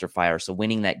a dumpster fire. So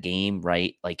winning that game,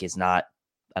 right, like is not,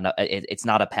 it's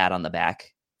not a pat on the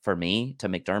back for me to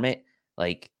McDermott.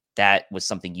 Like that was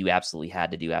something you absolutely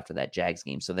had to do after that Jags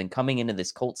game. So then coming into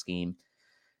this Colts game,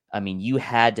 I mean, you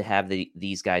had to have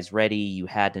these guys ready. You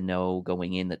had to know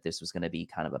going in that this was going to be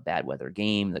kind of a bad weather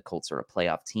game. The Colts are a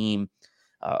playoff team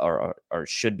or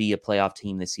should be a playoff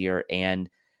team this year. And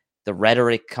the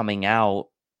rhetoric coming out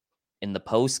in the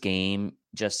post game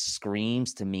just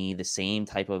screams to me the same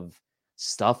type of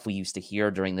stuff we used to hear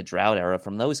during the drought era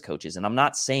from those coaches. And I'm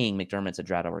not saying McDermott's a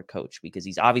drought era coach because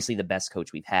he's obviously the best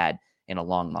coach we've had in a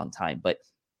long, long time. But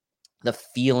the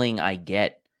feeling I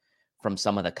get from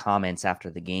some of the comments after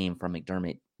the game from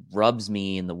McDermott rubs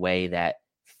me in the way that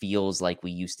feels like we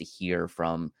used to hear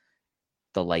from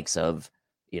the likes of,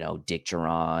 Dick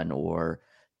Duran or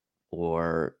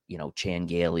Chan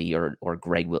Gailey or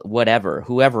Greg,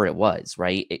 whoever it was,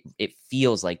 right? It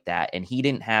feels like that. And he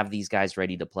didn't have these guys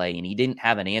ready to play, and he didn't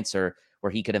have an answer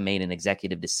where he could have made an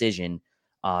executive decision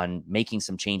on making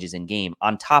some changes in game.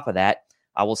 On top of that,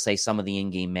 I will say some of the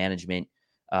in-game management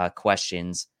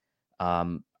questions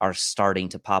are starting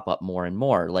to pop up more and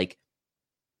more. Like,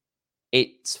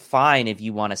 it's fine if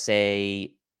you want to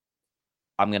say,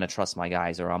 I'm going to trust my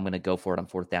guys, or I'm going to go for it on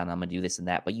 4th down, I'm going to do this and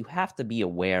that, but you have to be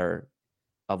aware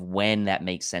of when that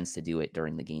makes sense to do it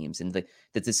during the games. And the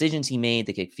decisions he made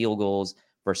to kick field goals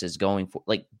versus going for,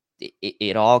 like,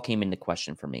 it all came into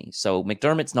question for me. So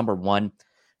McDermott's number 1,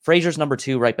 Frazier's number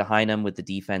 2 right behind him with the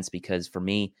defense, because for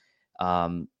me,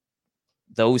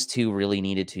 those two really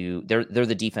needed to, they're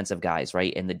the defensive guys,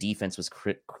 right? And the defense was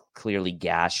clearly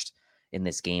gashed in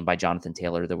this game by Jonathan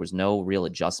Taylor. There was no real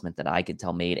adjustment that I could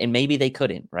tell made, and maybe they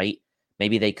couldn't, right?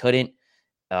 Maybe they couldn't,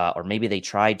 or maybe they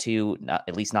tried to,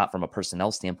 at least not from a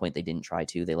personnel standpoint. They didn't try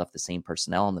to, they left the same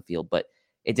personnel on the field, but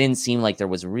it didn't seem like there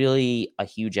was really a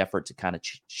huge effort to kind of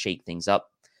shake things up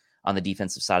on the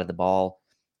defensive side of the ball.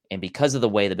 And because of the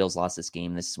way the Bills lost this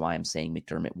game, this is why I'm saying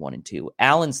McDermott 1 and 2.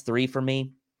 Allen's 3 for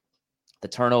me. The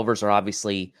turnovers are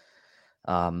obviously,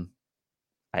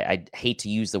 I hate to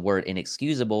use the word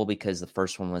inexcusable because the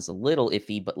first one was a little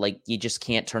iffy, but like you just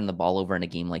can't turn the ball over in a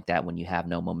game like that when you have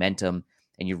no momentum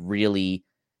and you're the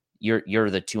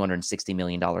 $260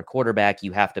 million quarterback.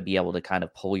 You have to be able to kind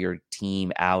of pull your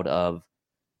team out of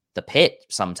the pit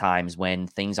sometimes when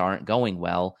things aren't going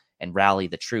well and rally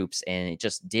the troops. And it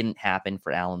just didn't happen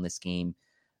for Allen this game.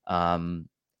 I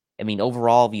mean,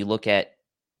 overall, if you look at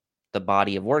the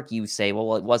body of work, you say,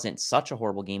 well, it wasn't such a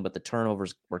horrible game, but the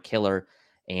turnovers were killer.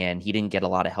 And he didn't get a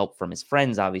lot of help from his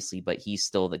friends, obviously, but he's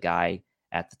still the guy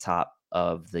at the top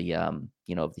of the, of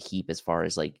the heap as far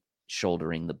as like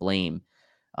shouldering the blame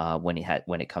when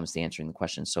it comes to answering the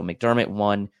question. So McDermott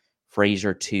 1,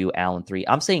 Frazier 2, Allen 3.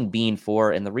 I'm saying Bean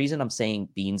 4, and the reason I'm saying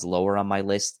Bean's lower on my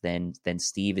list than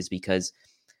Steve is because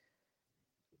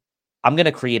I'm going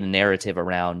to create a narrative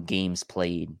around games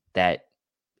played that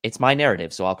it's my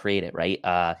narrative, so I'll create it, right?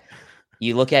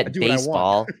 You look at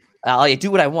baseball. I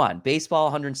do what I want. Baseball,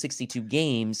 162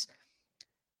 games.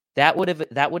 That would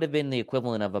have been the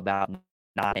equivalent of about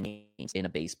 9 games in a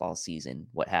baseball season.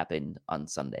 What happened on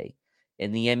Sunday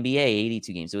in the NBA,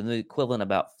 82 games. So the equivalent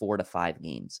about 4 to 5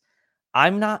 games.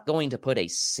 I'm not going to put a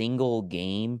single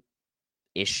game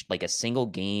like a single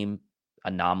game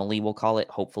anomaly, we'll call it,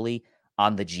 hopefully,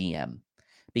 on the GM,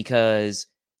 because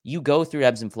you go through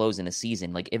ebbs and flows in a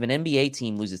season. Like if an NBA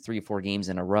team loses 3 or 4 games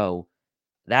in a row,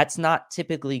 that's not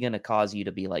typically going to cause you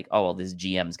to be like, oh, well, this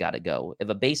GM's got to go. If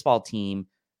a baseball team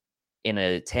in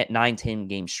a 9-10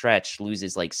 game stretch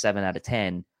loses like 7 out of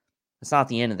 10, it's not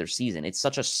the end of their season. It's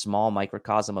such a small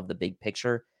microcosm of the big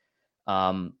picture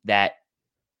that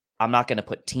I'm not going to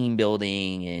put team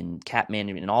building and cap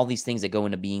management and all these things that go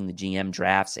into being the GM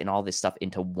drafts and all this stuff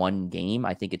into one game.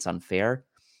 I think it's unfair.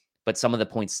 But some of the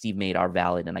points Steve made are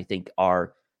valid, and I think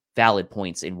are valid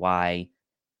points in why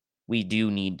we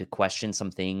do need to question some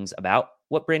things about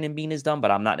what Brandon Beane has done, but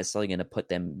I'm not necessarily going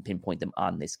to pinpoint them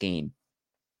on this game.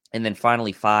 And then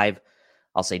finally, 5,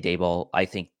 I'll say Daboll. I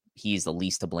think he's the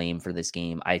least to blame for this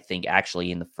game. I think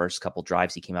actually in the first couple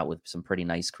drives, he came out with some pretty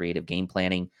nice creative game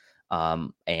planning.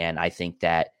 And I think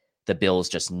that the Bills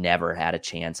just never had a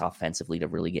chance offensively to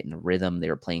really get in a rhythm. They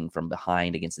were playing from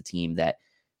behind against a team that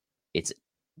it's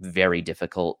very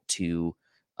difficult to,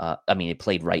 it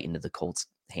played right into the Colts'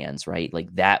 hands, right?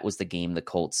 Like that was the game the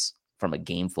Colts, from a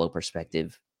game flow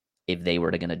perspective, if they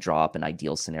were going to draw up an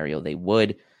ideal scenario, they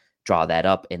would draw that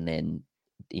up. And then,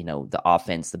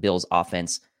 the Bills'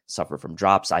 offense suffer from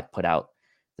drops. I put out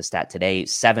the stat today,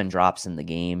 7 drops in the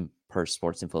game per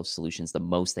Sports Info Solutions, the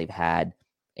most they've had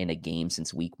in a game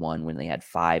since week 1 when they had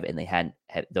 5, and they had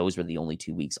those were the only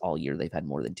 2 weeks all year they've had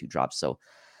more than 2 drops. So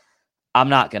I'm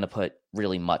not going to put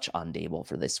really much on Daboll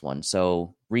for this one.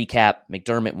 So recap: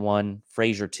 McDermott 1,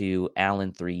 Frazier 2,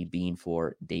 Allen 3, Beane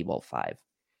 4, Daboll 5.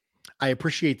 I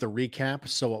appreciate the recap.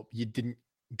 So you didn't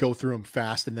go through them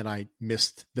fast, and then I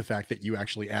missed the fact that you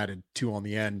actually added 2 on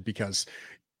the end because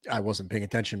I wasn't paying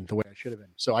attention the way I should have been.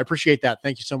 So I appreciate that.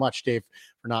 Thank you so much, Dave,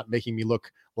 for not making me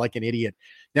look like an idiot.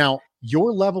 Now,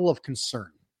 your level of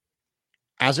concern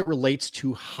as it relates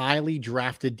to highly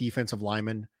drafted defensive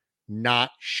linemen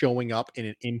not showing up in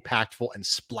an impactful and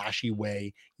splashy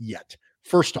way yet.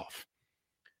 First off,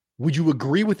 would you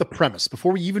agree with the premise,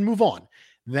 before we even move on,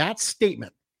 that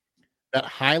statement that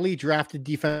highly drafted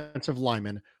defensive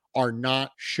linemen are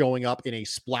not showing up in a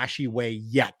splashy way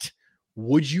yet?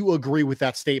 Would you agree with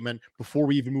that statement? Before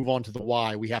we even move on to the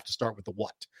why, we have to start with the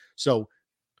what. So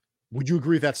would you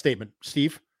agree with that statement,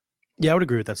 Steve? Yeah, I would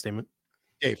agree with that statement.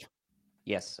 Dave?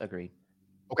 Yes, agree.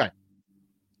 Okay.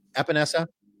 Epinesa,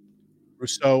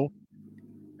 Rousseau,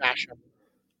 Basham.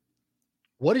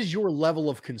 What is your level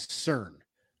of concern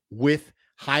with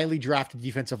highly drafted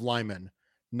defensive linemen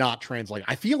not translating?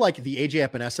 I feel like the AJ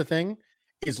Epinesa thing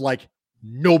is like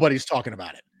nobody's talking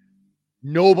about it.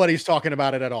 Nobody's talking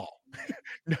about it at all.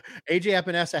 AJ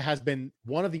Epinesa has been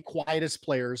one of the quietest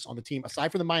players on the team,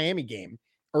 aside from the Miami game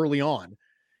early on.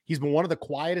 He's been one of the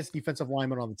quietest defensive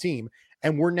linemen on the team,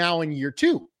 and we're now in year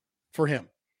 2 for him.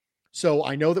 So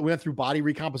I know that we went through body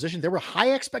recomposition. There were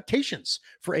high expectations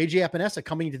for AJ Epinesa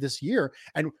coming into this year,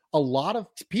 and a lot of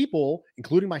people,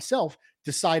 including myself,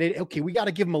 decided, okay, we got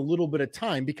to give him a little bit of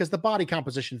time because the body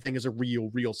composition thing is a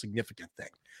real significant thing.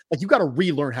 Like, you got to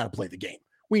relearn how to play the game.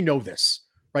 We know this,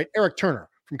 right? Eric Turner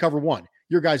from Cover One,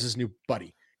 your guys' new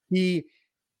buddy, he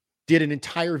did an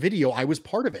entire video. I was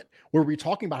part of it, where we're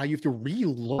talking about how you have to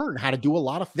relearn how to do a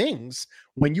lot of things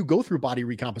when you go through body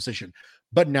recomposition.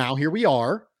 But now here we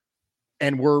are,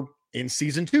 and we're in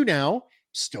season 2 now,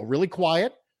 still really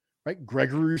quiet, right?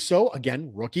 Gregory Rousseau,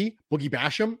 again, rookie. Boogie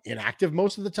Basham, inactive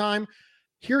most of the time.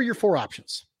 Here are your 4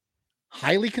 options: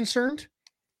 highly concerned,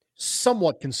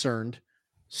 somewhat concerned,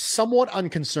 somewhat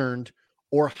unconcerned,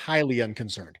 or highly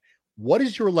unconcerned. What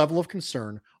is your level of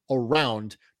concern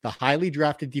around the highly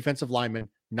drafted defensive lineman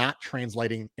not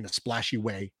translating in a splashy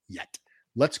way yet?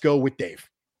 Let's go with Dave.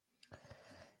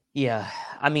 Yeah,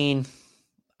 I mean,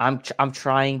 I'm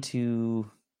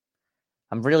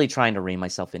really trying to rein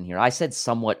myself in here. I said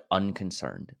somewhat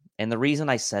unconcerned. And the reason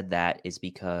I said that is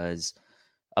because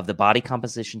of the body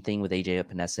composition thing with AJ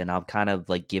Epinesa. And I'll kind of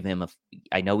like give him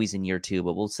I know he's in year 2,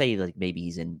 but we'll say like maybe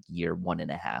he's in year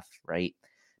 1.5, right?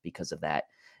 Because of that.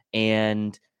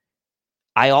 And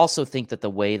I also think that the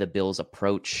way the Bills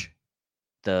approach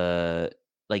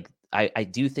I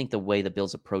do think the way the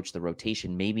Bills approach the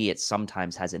rotation, maybe it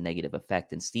sometimes has a negative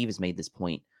effect. And Steve has made this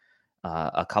point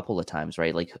a couple of times,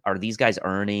 right? Like, are these guys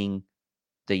earning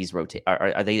these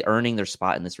are they earning their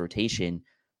spot in this rotation,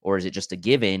 or is it just a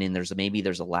given? And there's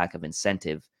a lack of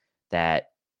incentive that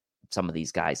some of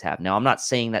these guys have. Now, I'm not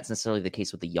saying that's necessarily the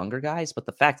case with the younger guys, but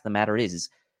the fact of the matter is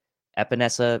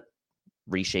Epinesa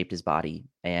reshaped his body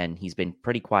and he's been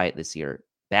pretty quiet this year.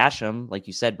 Basham, like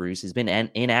you said, Bruce, has been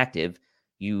inactive.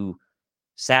 You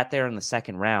sat there in the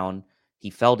second round. He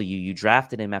fell to you. You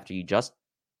drafted him after you just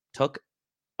took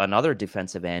another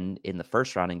defensive end in the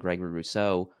first round in Gregory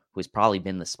Rousseau, who has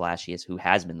been the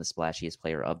splashiest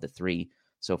player of the three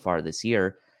so far this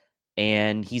year.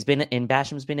 And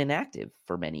Basham's been inactive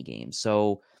for many games.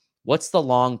 So what's the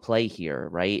long play here,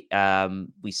 right?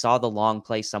 We saw the long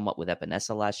play somewhat with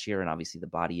Epinesa last year, and obviously the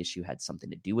body issue had something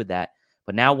to do with that.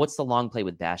 But now what's the long play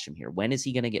with Basham here? When is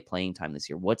he going to get playing time this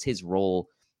year? What's his role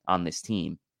on this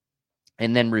team?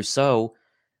 And then Rousseau,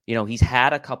 he's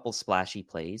had a couple splashy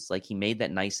plays. Like, he made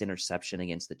that nice interception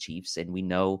against the Chiefs, and we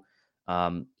know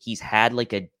he's had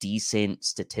like a decent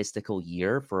statistical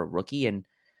year for a rookie. And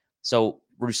so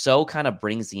Rousseau kind of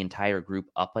brings the entire group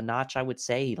up a notch, I would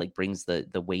say. He like brings the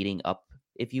weighting up,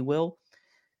 if you will.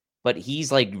 But he's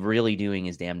like really doing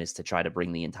his damnedest to try to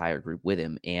bring the entire group with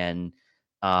him. And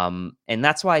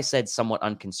that's why I said somewhat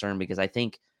unconcerned, because I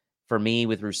think for me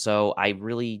with Rousseau, I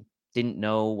really didn't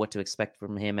know what to expect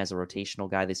from him as a rotational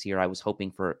guy this year. I was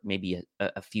hoping for maybe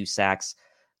a few sacks.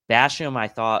 Basham, I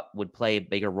thought, would play a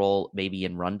bigger role maybe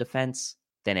in run defense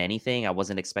than anything. I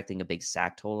wasn't expecting a big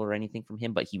sack total or anything from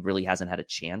him, but he really hasn't had a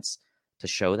chance to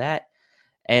show that.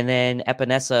 And then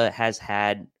Epinesa has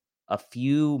had a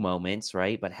few moments,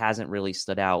 right, but hasn't really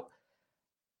stood out.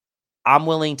 I'm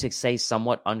willing to say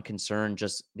somewhat unconcerned,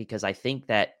 just because I think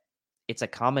that it's a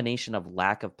combination of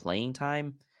lack of playing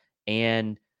time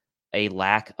and a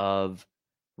lack of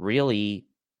really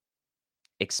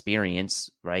experience,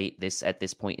 right? At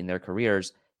this point in their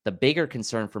careers. The bigger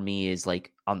concern for me is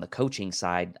like on the coaching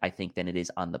side, I think, than it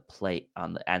is on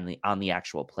the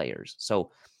actual players.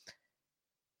 So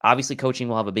obviously coaching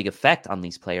will have a big effect on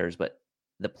these players, but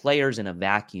the players in a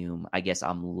vacuum, I guess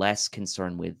I'm less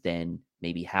concerned with than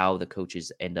maybe how the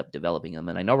coaches end up developing them.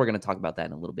 And I know we're going to talk about that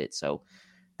in a little bit. So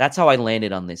that's how I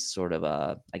landed on this sort of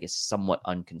I guess somewhat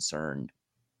unconcerned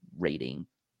rating.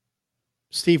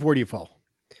 Steve, where do you fall?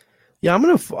 Yeah, I'm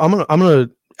gonna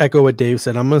echo what Dave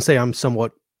said. I'm gonna say I'm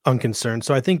somewhat unconcerned.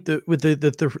 So I think with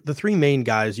the three main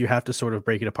guys, you have to sort of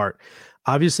break it apart.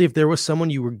 Obviously, if there was someone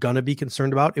you were gonna be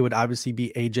concerned about, it would obviously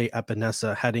be AJ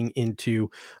Epinesa heading into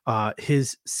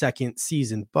his second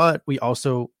season. But we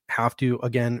also have to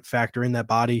again factor in that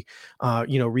body,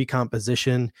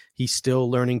 recomposition. He's still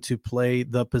learning to play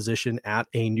the position at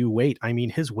a new weight. I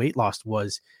mean, his weight loss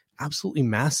was absolutely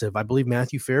massive. I believe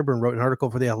Matthew Fairburn wrote an article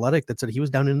for The Athletic that said he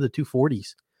was down into the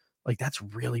 240s. Like, that's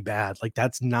really bad. Like,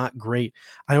 that's not great.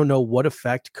 I don't know what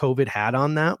effect COVID had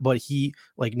on that, but he,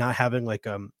 like, not having like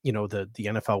the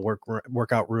NFL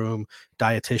workout room,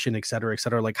 dietitian, et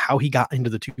cetera, like how he got into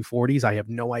the 240s, I have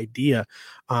no idea.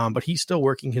 But he's still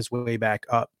working his way back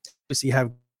up. You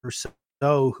have Rousseau,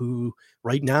 who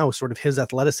right now sort of his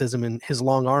athleticism and his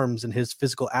long arms and his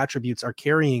physical attributes are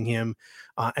carrying him.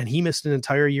 And he missed an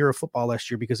entire year of football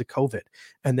last year because of COVID.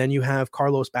 And then you have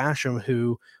Carlos Basham,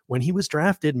 who, when he was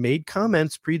drafted, made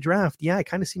comments pre-draft. Yeah, I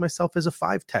kind of see myself as a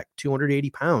 5-tech,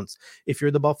 280 pounds. If you're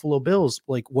the Buffalo Bills,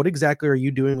 like, what exactly are you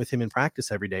doing with him in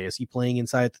practice every day? Is he playing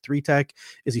inside the 3-tech?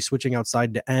 Is he switching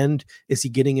outside to end? Is he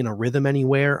getting in a rhythm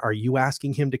anywhere? Are you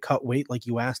asking him to cut weight like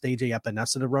you asked AJ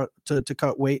Epinesa to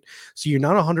cut weight? So you're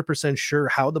not 100% sure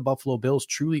how the Buffalo Bills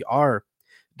truly are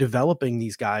developing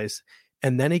these guys.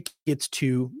 And then it gets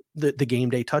to the game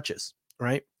day touches,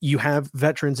 right? You have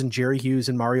veterans in Jerry Hughes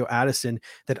and Mario Addison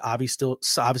that obviously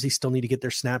still need to get their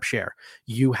snap share.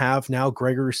 You have now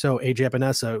Gregory Rousseau, AJ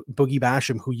Epinesa, Boogie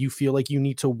Basham, who you feel like you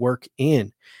need to work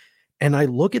in. And I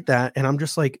look at that and I'm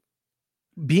just like,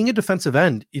 being a defensive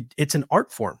end, it's an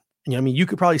art form. I mean, you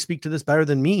could probably speak to this better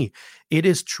than me. It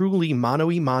is truly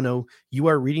mano-a-mano. You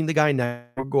are reading the guy now,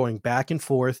 going back and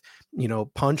forth,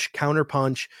 punch, counter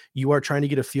punch. You are trying to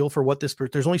get a feel for what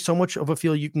there's only so much of a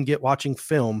feel you can get watching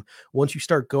film. Once you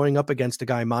start going up against a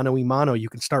guy mano-a-mano, you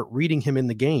can start reading him in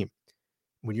the game.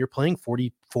 When you're playing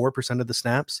 44% of the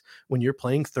snaps, when you're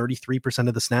playing 33%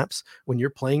 of the snaps, when you're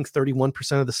playing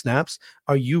 31% of the snaps,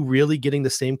 are you really getting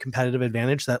the same competitive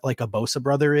advantage that like a Bosa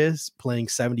brother is playing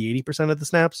 70-80% of the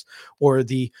snaps, or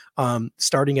the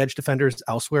starting edge defenders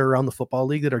elsewhere around the football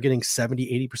league that are getting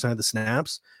 70-80% of the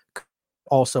snaps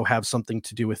also have something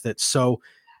to do with it? So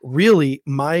really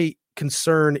my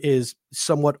concern is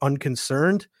somewhat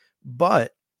unconcerned,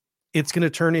 but it's going to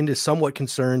turn into somewhat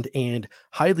concerned and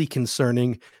highly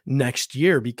concerning next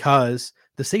year because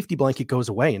the safety blanket goes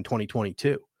away in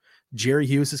 2022. Jerry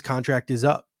Hughes' contract is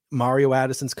up. Mario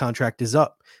Addison's contract is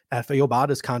up. Efe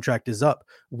Obada's contract is up.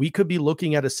 We could be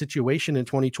looking at a situation in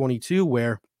 2022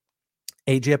 where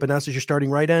AJ Epinesa is your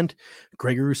starting right end.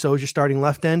 Gregory Rousseau is your starting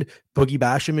left end. Boogie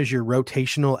Basham is your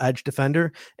rotational edge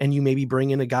defender. And you maybe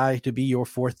bring in a guy to be your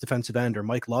fourth defensive end, or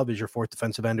Mike Love is your fourth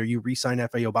defensive end, or you re-sign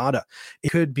Efe Obada. It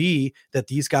could be that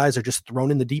these guys are just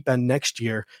thrown in the deep end next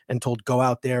year and told go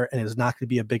out there, and it's not going to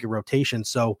be a bigger rotation.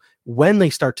 So when they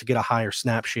start to get a higher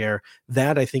snap share,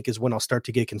 that I think is when I'll start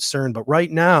to get concerned. But right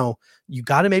now, you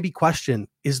got to maybe question,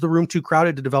 is the room too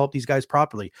crowded to develop these guys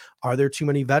properly? Are there too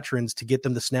many veterans to get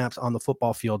them the snaps on the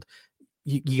football field?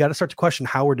 You got to start to question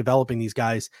how we're developing these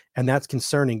guys, and that's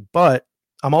concerning. But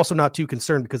I'm also not too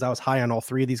concerned because I was high on all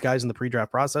three of these guys in the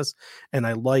pre-draft process, and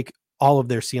I like all of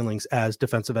their ceilings as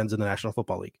defensive ends in the National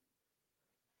Football League.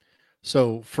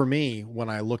 So for me, when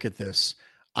I look at this,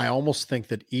 I almost think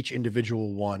that each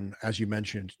individual one, as you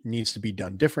mentioned, needs to be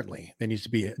done differently. There needs to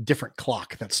be a different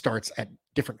clock that starts at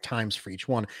different times for each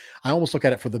one. I almost look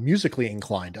at it for the musically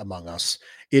inclined among us.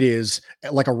 It is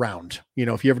like a round. You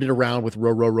know, if you ever did a round with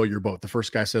row, row, row your boat, the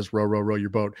first guy says row, row, row your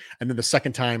boat. And then the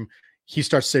second time he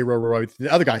starts to say row, row, row,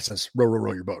 the other guy says row, row,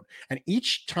 row your boat. And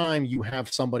each time you have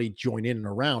somebody join in and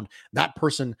around, that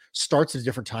person starts at a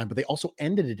different time, but they also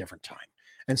end at a different time.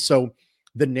 And so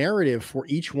the narrative for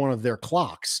each one of their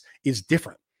clocks is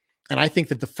different. And I think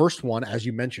that the first one, as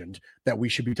you mentioned, that we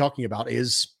should be talking about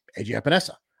is AJ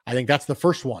Epinesa. I think that's the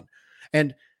first one.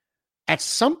 And at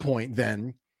some point,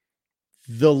 then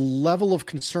the level of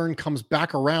concern comes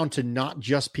back around to not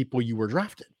just people you were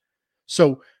drafted.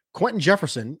 So Quentin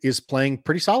Jefferson is playing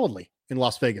pretty solidly in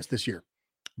Las Vegas this year.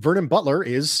 Vernon Butler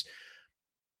is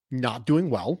not doing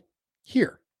well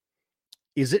here.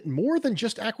 Is it more than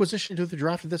just acquisition to the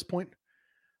draft at this point?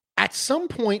 At some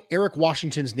point, Eric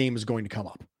Washington's name is going to come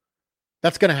up.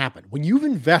 That's going to happen. When you've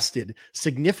invested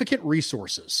significant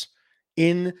resources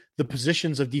in the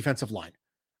positions of defensive line,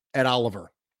 Ed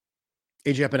Oliver,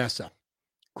 AJ Epinesa,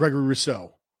 Gregory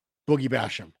Rousseau, Boogie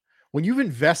Basham, when you've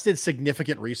invested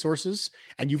significant resources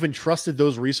and you've entrusted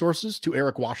those resources to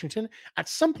Eric Washington, at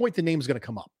some point the name is going to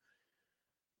come up.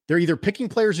 They're either picking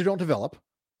players who don't develop,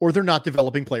 or they're not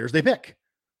developing players they pick.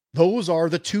 Those are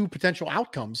the two potential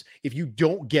outcomes if you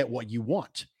don't get what you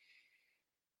want.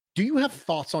 Do you have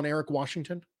thoughts on Eric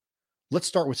Washington? Let's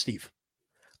start with Steve.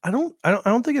 I don't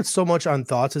think it's so much on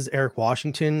thoughts as Eric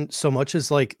Washington, so much as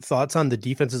like thoughts on the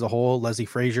defense as a whole, Leslie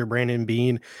Frazier, Brandon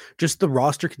Beane, just the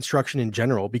roster construction in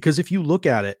general. Because if you look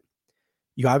at it,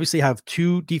 you obviously have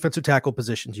two defensive tackle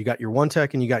positions. You got your one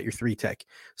tech and you got your three tech.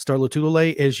 Star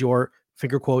Lotulelei is your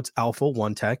finger quotes alpha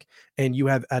one tech, and you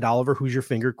have Ed Oliver, who's your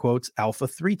finger quotes alpha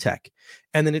three tech.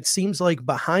 And then it seems like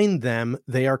behind them,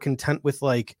 they are content with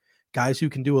like guys who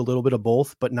can do a little bit of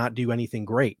both, but not do anything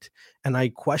great. And I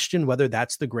question whether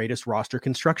that's the greatest roster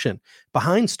construction.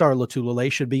 Behind Star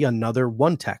Lotulelei should be another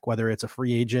one tech, whether it's a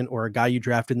free agent or a guy you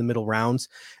draft in the middle rounds.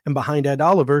 And behind Ed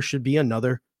Oliver should be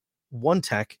another one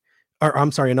tech, or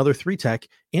I'm sorry, another three tech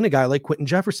in a guy like Quentin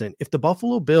Jefferson. If the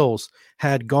Buffalo Bills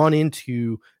had gone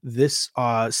into this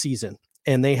season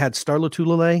and they had Star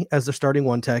Lotulelei as their starting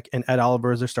one tech and Ed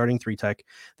Oliver as their starting three tech,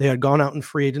 they had gone out in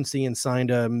free agency and signed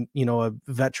a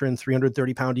veteran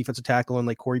 330-pound defensive tackle in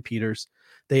like Corey Peters.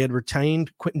 They had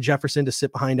retained Quentin Jefferson to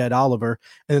sit behind Ed Oliver,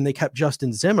 and then they kept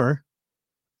Justin Zimmer.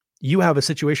 You have a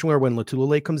situation where when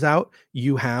Lotulelei comes out,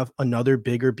 you have another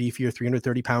bigger, beefier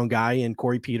 330-pound guy in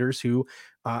Corey Peters who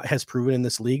has proven in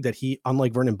this league that he,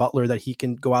 unlike Vernon Butler, that he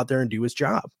can go out there and do his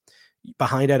job.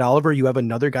 Behind Ed Oliver, you have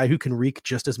another guy who can wreak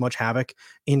just as much havoc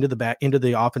into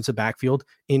the offensive backfield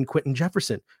in Quentin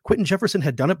Jefferson. Quentin Jefferson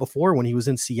had done it before when he was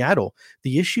in Seattle.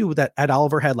 The issue that Ed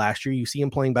Oliver had last year, you see him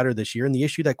playing better this year. And the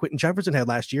issue that Quentin Jefferson had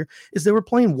last year is they were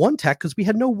playing one tech because we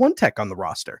had no one tech on the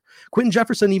roster. Quentin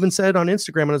Jefferson even said on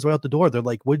Instagram on his way out the door, they're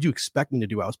like, what did you expect me to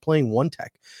do? I was playing one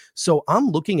tech. So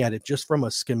I'm looking at it just from a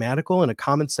schematical and a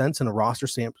common sense and a roster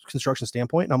construction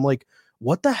standpoint. And I'm like,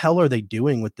 what the hell are they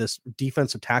doing with this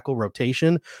defensive tackle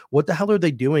rotation? What the hell are they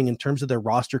doing in terms of their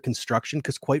roster construction?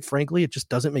 Because quite frankly, it just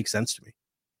doesn't make sense to me.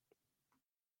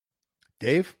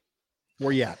 Dave,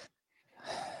 where you at?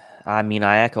 I mean,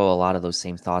 I echo a lot of those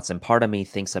same thoughts. And part of me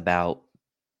thinks about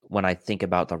when I think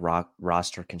about the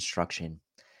roster construction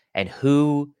and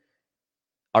who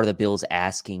are the Bills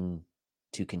asking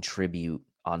to contribute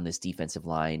on this defensive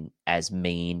line as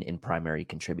main and primary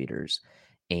contributors.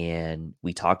 And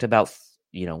we talked about,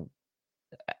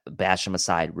 Basham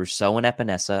aside, Rousseau and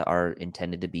Epinesa are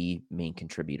intended to be main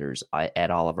contributors.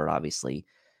 Ed Oliver, obviously,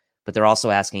 but they're also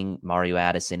asking Mario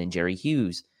Addison and Jerry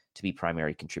Hughes to be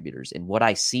primary contributors. And what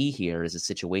I see here is a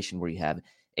situation where you have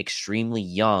extremely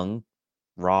young,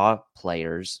 raw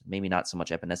players, maybe not so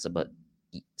much Epinesa, but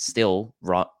still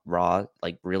raw,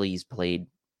 like really he's played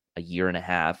a year and a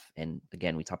half. And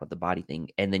again, we talk about the body thing.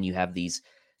 And then you have these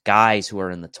guys who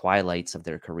are in the twilights of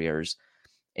their careers,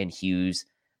 and Hughes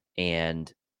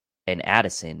and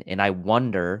Addison. And I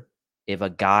wonder if a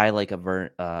guy like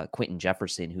Quentin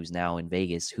Jefferson, who's now in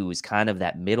Vegas, who is kind of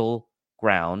that middle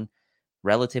ground,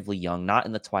 relatively young, not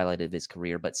in the twilight of his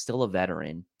career, but still a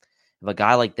veteran, if a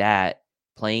guy like that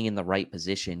playing in the right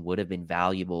position would have been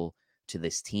valuable to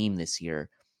this team this year.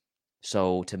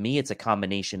 So to me, it's a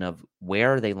combination of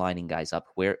where are they lining guys up?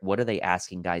 What are they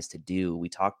asking guys to do? We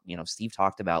talked, Steve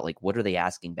talked about like, what are they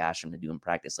asking Basham to do in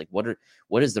practice? Like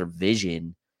what is their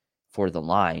vision for the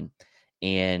line?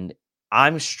 And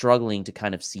I'm struggling to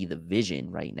kind of see the vision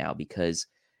right now, because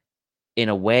in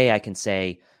a way I can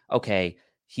say, okay,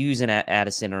 Hughes and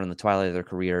Addison are in the twilight of their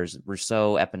careers.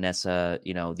 Rousseau, Epinesa,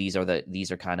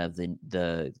 these are kind of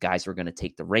the guys who are going to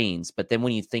take the reins. But then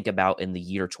when you think about in the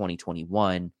year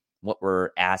 2021, what we're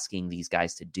asking these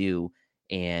guys to do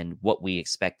and what we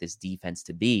expect this defense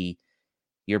to be,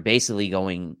 you're basically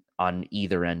going on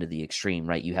either end of the extreme,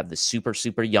 right? You have the super,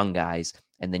 super young guys,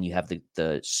 and then you have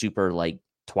the super like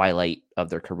twilight of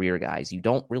their career guys. You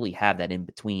don't really have that in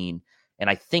between. And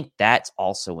I think that's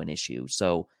also an issue.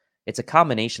 So it's a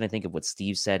combination, I think, of what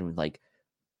Steve said, with like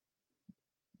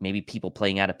maybe people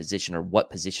playing out of position, or what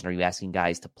position are you asking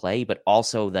guys to play, but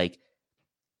also like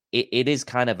it is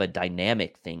kind of a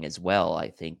dynamic thing as well, I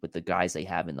think, with the guys they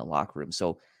have in the locker room.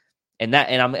 So, I'm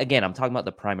talking about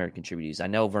the primary contributors. I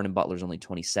know Vernon Butler's only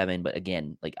 27, but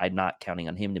again, like I'm not counting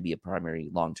on him to be a primary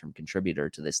long-term contributor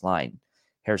to this line.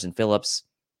 Harrison Phillips,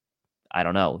 I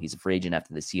don't know. He's a free agent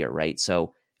after this year, right?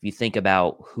 So if you think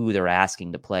about who they're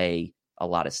asking to play a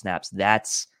lot of snaps,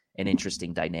 that's an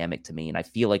interesting dynamic to me. And I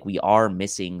feel like we are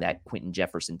missing that Quentin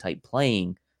Jefferson type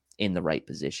playing in the right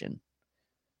position.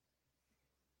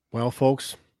 Well,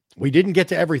 folks, we didn't get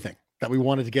to everything that we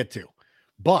wanted to get to,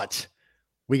 but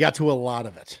we got to a lot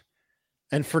of it.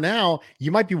 And for now,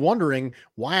 you might be wondering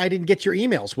why I didn't get your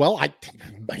emails. Well,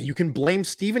 you can blame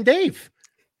Steve and Dave.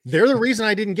 They're the reason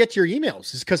I didn't get your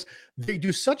emails, is because they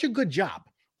do such a good job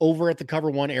over at the Cover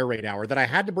One Air Raid Hour that I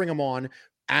had to bring them on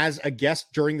as a guest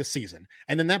during the season.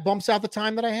 And then that bumps out the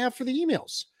time that I have for the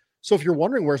emails. So if you're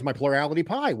wondering, where's my plurality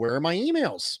pie? Where are my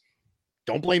emails?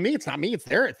 Don't blame me. It's not me. It's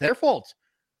their fault.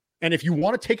 And if you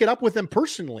want to take it up with them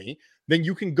personally, then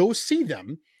you can go see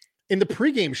them in the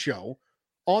pregame show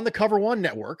on the Cover One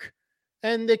network,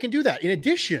 and they can do that. In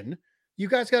addition, you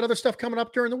guys got other stuff coming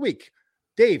up during the week.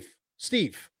 Dave,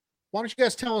 Steve, why don't you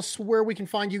guys tell us where we can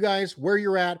find you guys, where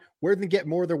you're at, where they can get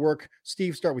more of their work?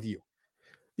 Steve, start with you.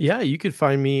 Yeah, you could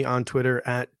find me on Twitter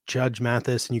at Judge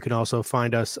Mathis, and you can also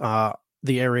find us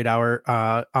the Air Raid Hour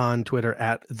on Twitter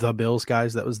at The Bills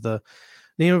Guys. That was the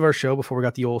name of our show before we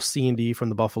got the old C&D from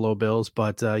the Buffalo Bills.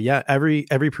 But every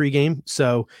pregame.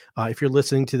 So if you're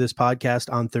listening to this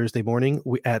podcast on Thursday morning,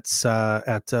 at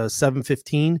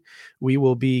 7:15, we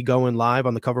will be going live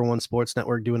on the Cover One Sports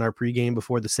Network doing our pregame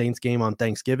before the Saints game on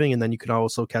Thanksgiving. And then you can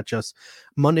also catch us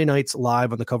Monday nights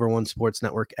live on the Cover One Sports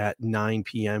Network at 9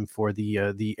 p.m. for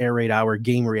the Air Raid Hour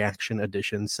game reaction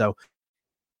edition. So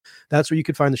that's where you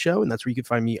could find the show, and that's where you could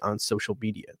find me on social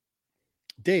media.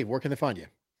 Dave, where can they find you?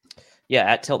 Yeah,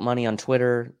 at Tilt Money on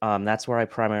Twitter. That's where I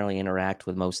primarily interact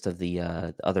with most of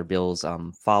the other Bills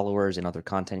followers and other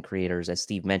content creators. As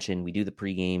Steve mentioned, we do the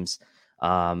pre-games.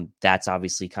 That's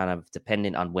obviously kind of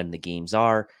dependent on when the games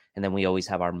are. And then we always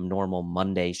have our normal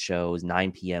Monday shows,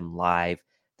 9 p.m. live.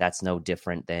 That's no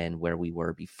different than where we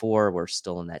were before. We're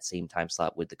still in that same time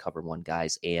slot with the Cover One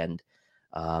guys. And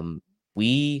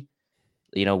we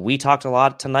talked a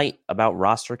lot tonight about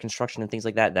roster construction and things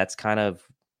like that. That's kind of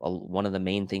one of the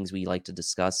main things we like to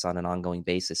discuss on an ongoing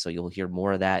basis. So you'll hear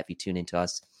more of that if you tune into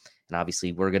us. And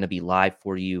obviously we're going to be live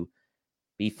for you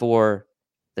before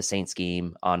the Saints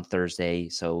game on Thursday.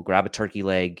 So grab a turkey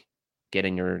leg, get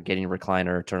in your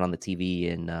recliner, turn on the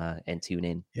TV and tune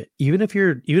in. Even if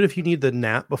you need the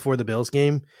nap before the Bills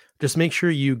game, just make sure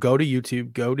you go to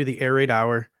YouTube, go to the Air Raid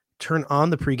Hour, turn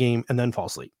on the pregame, and then fall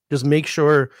asleep. Just make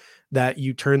sure that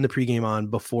you turn the pregame on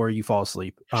before you fall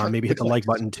asleep. Maybe hit the like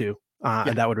button too.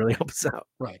 And that would really help us out.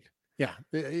 Right. Yeah.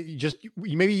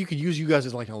 Maybe you could use you guys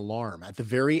as like an alarm at the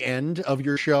very end of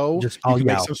your show. Just you can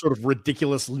make some sort of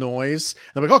ridiculous noise.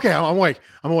 And I'm like, okay, I'm awake.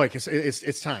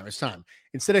 It's time.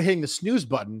 Instead of hitting the snooze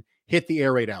button, hit the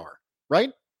Air Raid Hour. Right.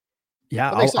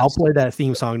 Yeah. I'll play that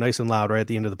theme song nice and loud right at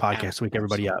the end of the podcast to wake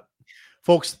everybody up.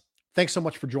 Folks, thanks so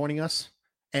much for joining us.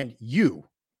 And you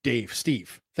Dave,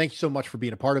 Steve, thank you so much for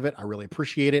being a part of it. I really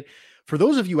appreciate it. For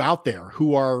those of you out there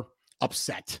who are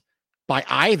upset by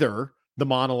either the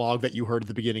monologue that you heard at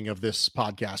the beginning of this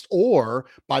podcast, or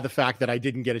by the fact that I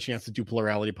didn't get a chance to do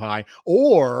Plurality Pie,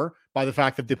 or by the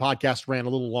fact that the podcast ran a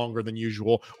little longer than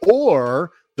usual,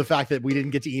 or the fact that we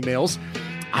didn't get to emails,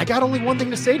 I got only one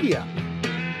thing to say to you.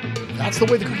 That's the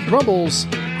way the cookie crumbles.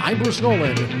 I'm Bruce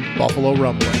Nolan, Buffalo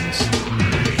Rumblings.